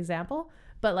topic example,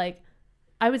 but like,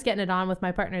 I was getting it on with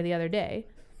my partner the other day.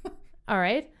 All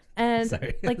right. And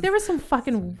Sorry. like, there was some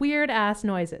fucking weird ass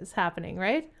noises happening,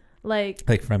 right?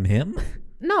 Like from him?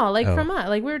 no, like Oh. from us.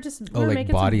 Like, we were like making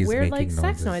some bodies weird like making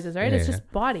sex noises. noises, right? Yeah, It's yeah.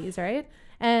 just bodies, right?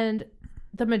 And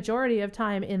the majority of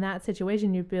time in that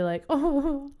situation, you'd be like,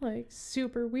 oh, like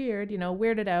super weird,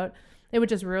 weirded out. It would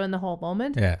just ruin the whole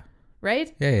moment, Yeah.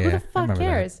 right? Yeah, yeah, Who yeah. the I fuck remember that.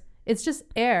 cares? It's just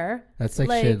air. That's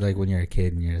like shit like when you're a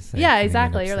kid and you're just like, yeah, making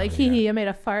exactly. up You're like, stuff, hee yeah. hee, I made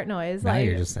a fart noise. Now Like,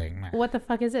 you're just like, "Meh." what the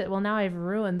fuck is it? Well, now I've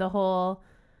ruined the whole,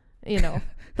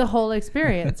 the whole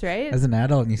experience, right? As an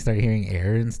adult and you start hearing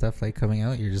air and stuff like coming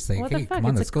out, you're just like, What the hey, fuck? come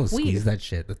on, It's let's a go. Squeeze queef. that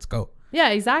shit. Let's go. Yeah,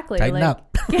 exactly. Tighten like,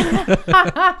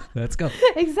 up. Let's go.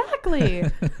 Exactly.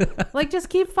 Like, just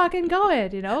keep fucking going,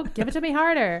 give it to me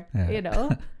harder,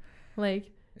 Yeah.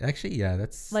 like, Actually, yeah,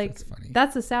 that's like funny.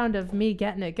 that's the sound of me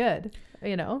getting it good,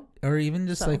 Or even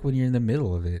just So. like when you're in the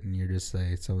middle of it and you're just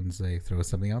like, someone's like, throw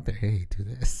something out there. Hey, do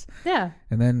this. Yeah.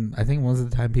 And then I think most of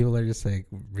the time people are just like,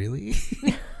 really?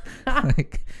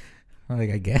 like,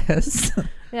 I guess.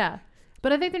 Yeah.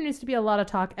 But I think there needs to be a lot of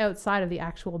talk outside of the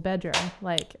actual bedroom.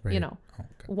 Like, Right. Oh, okay.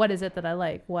 what is it that I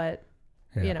like? What,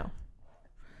 Yeah.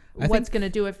 I what's think- going to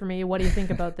do it for me? What do you think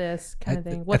about this kind of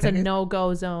thing? What's a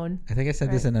no-go zone? I think I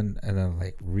said this in a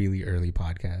like really early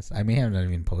podcast. I may have not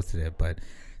even posted it, but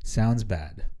sounds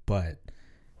bad. But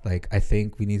like, I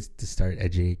think we need to start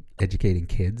educating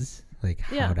kids like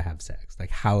how Yeah. to have sex,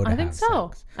 like how to I have think so.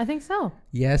 sex. I think so.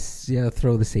 Yes, yeah,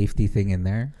 throw the safety thing in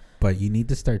there, but you need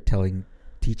to start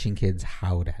teaching kids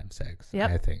how to have sex. Yep.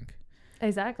 I think.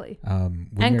 Exactly. When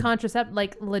And you're-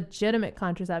 like legitimate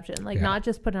contraception, like Yeah. not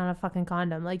just putting on a fucking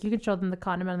condom. Like, you can show them the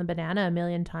condom on the banana a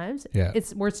million times. Yeah.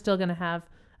 We're still going to have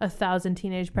 1,000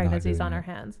 teenage pregnancies doing on it. our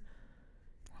hands.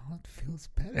 well, it feels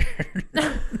better.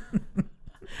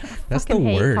 That's the Fucking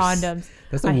hate worst. condoms.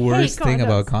 That's the I hate worst thing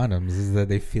about condoms. condoms is that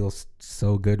they feel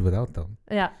so good without them.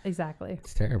 Yeah, exactly.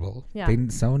 It's terrible. Yeah.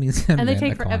 Someone needs to And they invent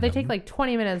take a they condom. take like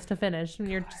 20 minutes to finish, and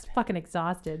you're just fucking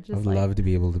exhausted. I Just would like, love to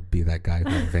be able to be that guy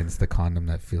who invents the condom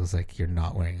that feels like you're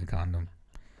not wearing a condom.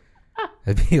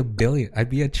 I'd be a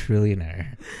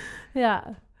trillionaire.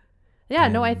 yeah.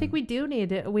 No, I think we need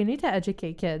to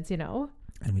educate kids. And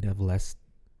we'd have less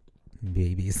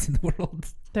babies in the world.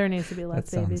 There needs to be less That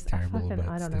sounds babies. terrible, but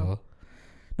I don't still. know.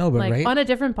 No, but Like, right? on a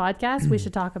different podcast, we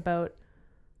should talk about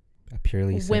A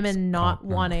purely sex women not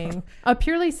no. wanting a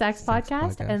purely sex, Sex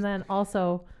podcast, podcast. and then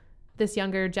also this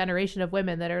younger generation of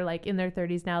women that are like in their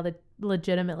 30s now that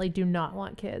legitimately do not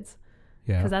want kids,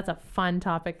 Yeah. because that's a fun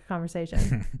topic of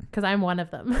conversation, because I'm one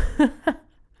of them.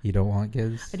 You don't want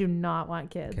kids? I do not want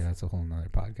kids. Okay, that's a whole nother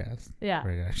podcast. Yeah,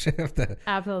 We're gonna actually have to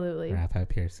absolutely. wrap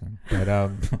up here soon.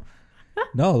 But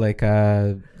no, like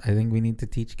I think we need to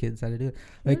teach kids how to do it.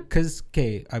 Like, cause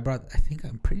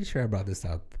I'm pretty sure I brought this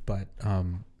up, but I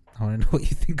want to know what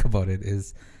you think about it.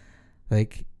 Is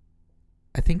like,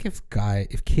 I think if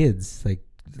kids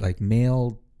like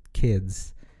male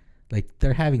kids, like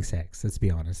they're having sex. Let's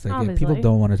be honest. Like, if people Obviously.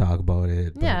 don't want to talk about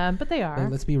it. But Yeah, but they are.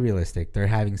 let's be realistic. They're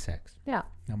having sex. Yeah.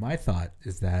 Now, my thought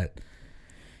is that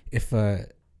if a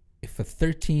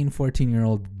 13,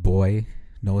 14-year-old boy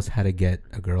knows how to get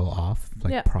a girl off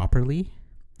Yeah. properly,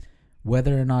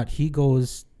 whether or not he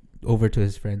goes over to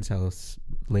his friend's house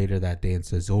later that day and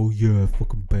says, "Oh yeah,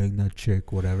 fucking bang that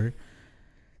chick," whatever,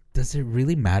 does it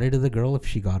really matter to the girl if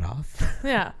she got off?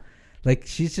 Yeah. Like,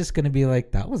 she's just gonna be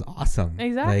like, "That was awesome."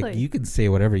 Exactly. Like, you can say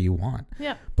whatever you want.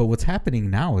 Yeah. But what's happening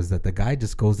now is that the guy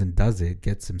just goes and does it,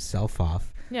 gets himself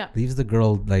off, Yeah. leaves the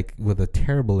girl like with a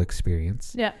terrible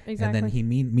experience. Yeah. Exactly. And then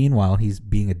meanwhile he's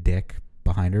being a dick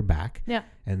behind her back. Yeah.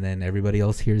 And then everybody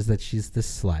else hears that she's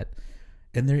this slut.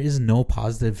 And there is no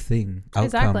positive outcome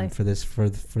Exactly. for this for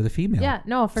the female. Yeah.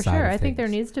 No, for side sure. of I think there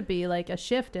things. needs to be like a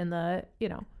shift in the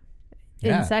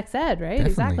Yeah, in sex ed, right? definitely.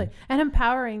 Exactly. And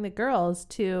empowering the girls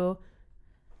to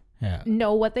Yeah.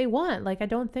 know what they want. Like, I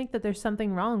don't think that there's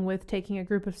something wrong with taking a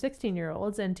group of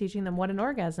 16-year-olds and teaching them what an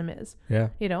orgasm is, Yeah.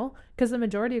 because the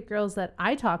majority of girls that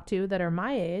I talk to that are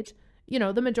my age, you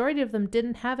know, the majority of them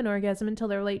didn't have an orgasm until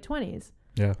their late 20s.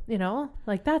 Yeah. You know,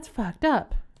 like that's fucked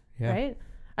up. Yeah. Right?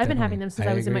 I've been having them since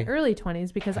I was in my agree. early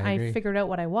 20s because I I agree. figured out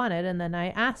what I wanted and then I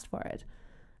asked for it.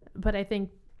 But I think,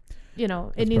 you know,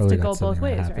 it That's needs to probably go not something both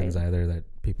ways, that happens right? either, that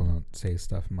people don't say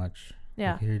stuff much.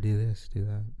 Yeah. Like, here, do this, do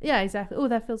that. Yeah, exactly. Oh,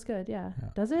 that feels good. Yeah. Yeah.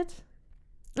 Does it?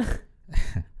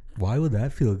 Why would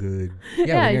that feel good? Yeah,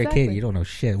 Yeah, when you're a exactly. kid, you don't know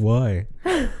shit. Why?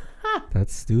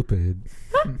 That's stupid.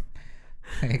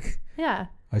 Like, Yeah.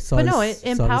 I saw But no, this,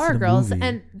 it saw this empower in a girls. movie.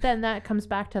 And then that comes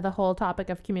back to the whole topic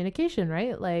of communication,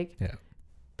 right? Like Yeah.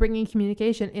 bringing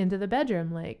communication into the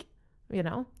bedroom. Like, you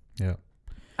know, Yeah.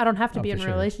 I don't have to Oh, be in for a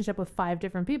sure. relationship with 5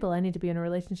 different people. I need to be in a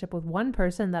relationship with one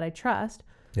person that I trust,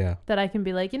 Yeah. that I can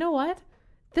be like, you know what?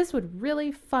 This would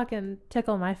really fucking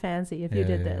tickle my fancy if you Yeah,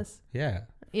 did yeah. this, Yeah.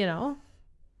 you know?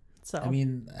 So, I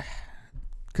mean,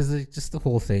 because just the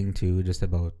whole thing too, just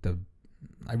about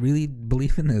I really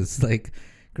believe in this. Like,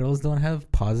 girls don't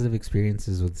have positive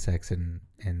experiences with sex in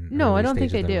No, early I don't think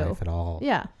stages they of their do. life at all.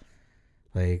 yeah.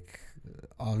 Like,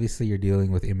 obviously, you're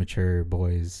dealing with immature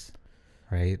boys,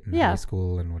 right? In Yeah. high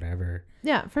school and whatever.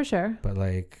 Yeah, for sure. But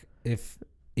like, if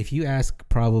you ask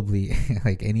probably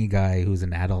like any guy who's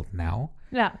an adult now,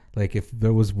 Yeah. like if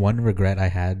there was one regret I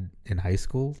had in high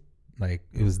school, like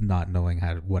it was not knowing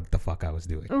what the fuck I was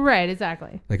doing. Right,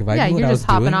 exactly. Like if I Yeah, knew what you're I was just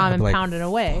hopping doing, on I'd and be like, pounding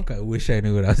away. Fuck, I wish I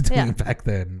knew what I was doing Yeah. back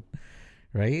then,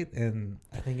 right? And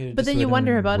I think it. But just then you would've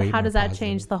wonder been about way how more does that positive.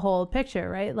 change the whole picture,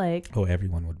 right? Like, Oh,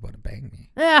 everyone would want to bang me.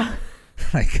 yeah.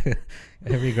 Like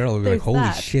every girl would be like, There's "Holy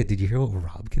that. shit! Did you hear what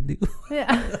Rob can do?"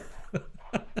 Yeah.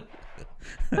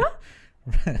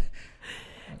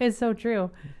 It's so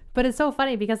true. But it's so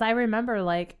funny because I remember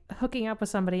like hooking up with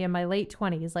somebody in my late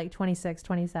 20s, like 26,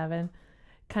 27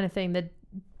 kind of thing, that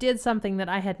did something that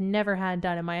I had never had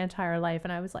done in my entire life.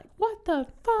 And I was like, what the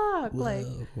fuck? Like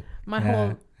Whoa. my Yeah,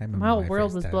 whole I remember my whole my world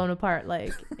first was time. blown apart.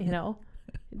 Like, you know,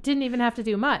 didn't even have to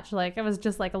do much. Like it was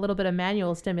just like a little bit of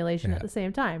manual stimulation Yeah. at the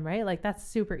same time, right? Like that's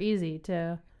super easy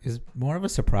to. It's more of a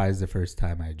surprise the first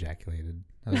time I ejaculated.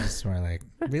 I was just more like,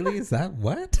 really? Is that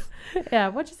what? Yeah,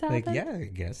 what just happened? Like, yeah, I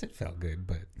guess it felt good,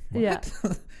 but what? Yeah.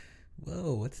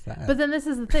 Whoa, what's that? But then this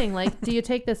is the thing, like, do you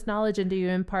take this knowledge and do you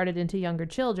impart it into younger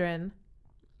children?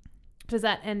 Does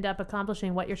that end up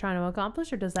accomplishing what you're trying to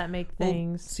accomplish, or does that make Well,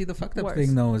 things see, the fucked up worse?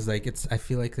 thing though is like I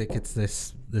feel like it's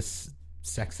this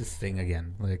sexist thing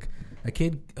again. Like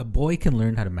a boy can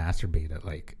learn how to masturbate at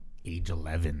like age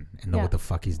 11 and know Yeah. what the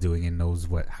fuck he's doing and knows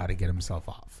how to get himself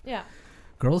off. Yeah.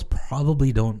 Girls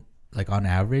probably don't, like, on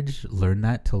average learn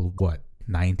that till what,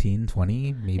 19,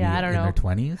 20, maybe Yeah, I don't in know. their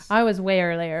 20s. I was way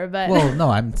earlier, but Well,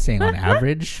 no, I'm saying on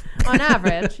average. on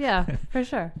average, yeah, for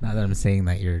sure. Not that I'm saying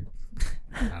that you're,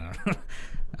 I don't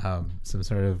know, some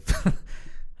sort of.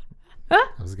 I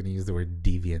was gonna use the word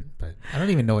deviant, but I don't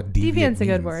even know what deviant Deviant's a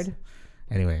good means. word.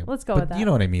 Anyway, Let's go but with that. You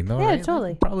know what I mean, though, Yeah, right? Like,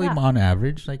 totally. probably Yeah. on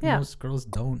average, like Yeah. most girls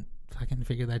don't fucking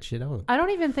figure that shit out. I don't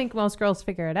even think most girls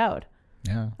figure it out.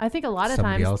 Yeah, I think a lot of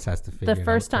somebody times else has to figure the it out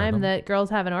first for time them. that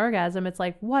girls have an orgasm, it's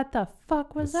like, what the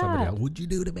fuck was Somebody that? else, what'd you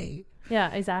do to me?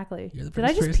 Yeah, exactly. You're the Did I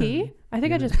first just person- pee? I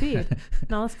think I you're just the- peed.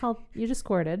 No, it's called, you just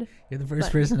squirted. You're the first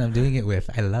But- person I'm doing it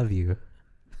with. I love you.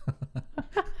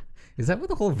 Is that what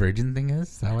the whole virgin thing is?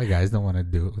 Is that why guys don't want to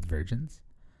do it with virgins?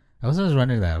 I was always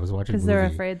wondering that. I was watching a Because movie. they're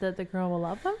afraid that the girl will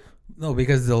love them? No,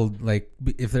 because they'll, like,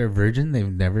 if they're a virgin,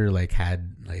 they've never, like,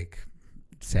 had, like,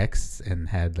 sex and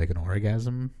had, like, an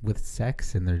orgasm with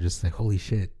sex, and they're just like, holy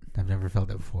shit, I've never felt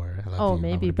that before. I love you. Oh, I'm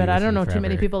maybe, gonna be but I with don't you know too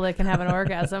many forever." people that can have an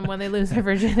orgasm when they lose their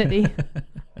virginity.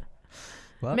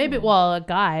 Well, Maybe, well, a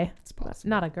guy, it's possible.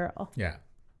 not a girl. Yeah.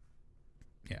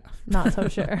 Yeah. Not so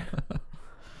sure.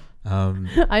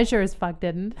 I sure as fuck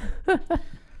didn't.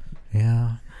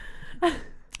 Yeah.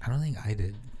 I don't think I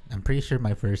did. I'm pretty sure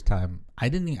my first time, I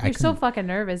didn't. I You're so couldn't- fucking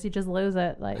nervous. You just lose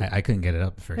it. Like, I couldn't get it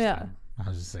up the first Yeah. time. I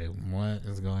was just like, what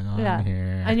is going on Yeah.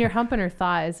 here? and you're humping her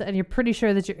thighs, and you're pretty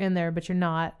sure that you're in there, but you're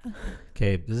not.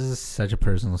 Okay, this is such a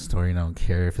personal story, and I don't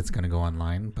care if it's gonna go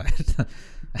online.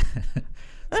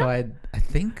 But so I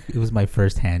think it was my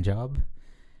first hand job,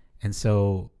 and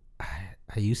so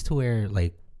I used to wear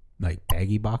like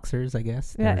baggy boxers, I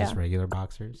guess. They're Yeah, just yeah. regular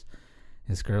boxers.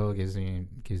 This girl gives me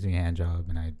a hand job,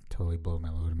 and I totally blow my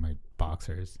load in my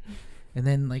boxers. And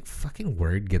then, like, fucking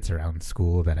word gets around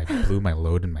school that I blew my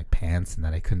load in my pants and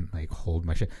that I couldn't, like, hold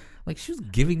my shit. Like, she was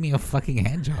giving me a fucking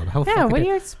hand job. How Yeah, fucking what do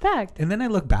you expect? And then I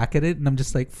look back at it and I'm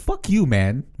just like, fuck you,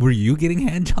 man. Were you getting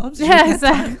hand jobs? during Yeah, that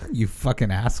time? exactly. You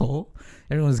fucking asshole.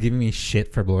 Everyone's giving me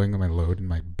shit for blowing my load in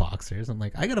my boxers. I'm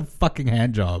like, I got a fucking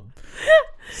hand job.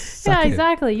 Suck Yeah, it.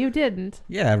 exactly. You didn't.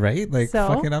 Yeah, right? Like, So?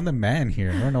 fucking, I'm the man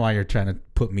here. I don't know why you're trying to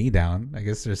put me down. I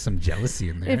guess there's some jealousy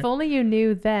in there. If only you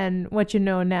knew then what you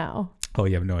know now. Oh,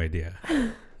 you have no idea.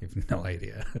 You have no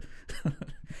idea.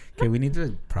 Okay, we need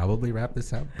to probably wrap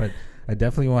this up, but I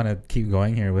definitely want to keep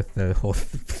going here with the whole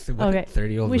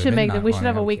 30-year-old. We should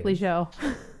have a weekly show.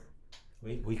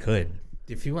 We could,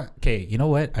 if you want. Okay, you know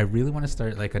what? I really want to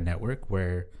start like a network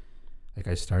where, like,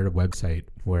 I start a website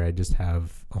where I just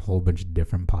have a whole bunch of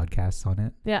different podcasts on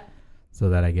it. Yeah. So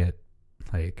that I get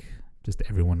like just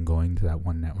everyone going to that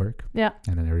one network. Yeah.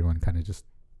 And then everyone kind of just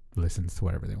listens to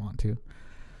whatever they want to.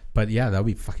 But yeah, that would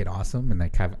be fucking awesome. And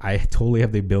like, I totally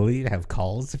have the ability to have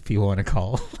calls if people want to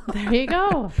call. There you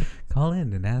go. Call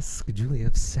in and ask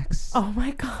Julia sex. Oh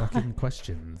my god. Fucking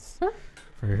questions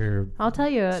for her. I'll tell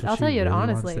you it. I'll tell you it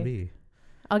honestly. Wants to be.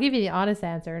 I'll give you the honest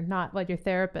answer, not what your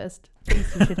therapist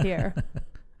thinks you should hear.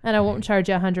 And I won't charge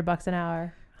you $100 an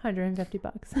hour.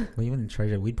 $150. We even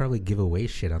charge it. We'd probably give away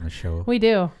shit on the show. We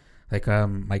do. Like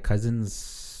my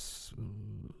cousin's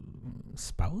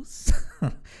spouse.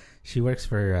 She works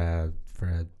for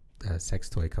a sex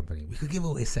toy company. We could give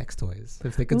away sex toys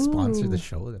if they could sponsor the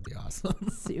show. That'd be awesome.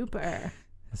 Super.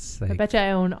 It's like I bet you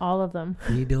I own all of them.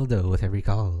 Free dildo with every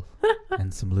call,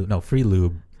 and some lube. No, free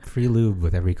lube. Free lube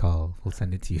with every call. We'll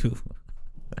send it to you.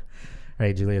 All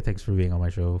right, Julia. Thanks for being on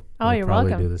my show. Oh, you're welcome.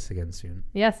 We'll probably do this again soon.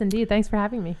 Yes, indeed. Thanks for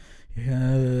having me.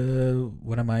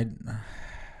 What am I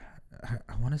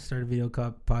want to start a video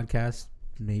podcast.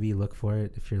 Maybe look for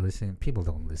it if you're listening. People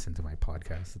don't listen to my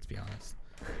podcast. Let's be honest.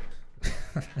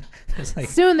 Like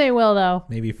soon they will, though.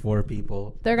 Maybe 4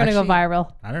 people. They're gonna go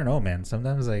viral. I don't know, man.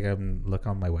 Sometimes like I look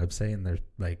on my website and there's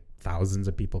like thousands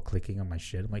of people clicking on my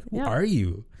shit. I'm like, who are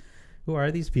you? Who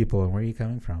are these people and where are you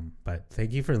coming from? But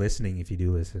thank you for listening. If you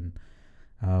do listen,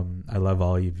 I love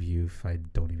all of you. If I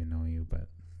don't even know you, but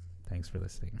thanks for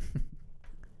listening.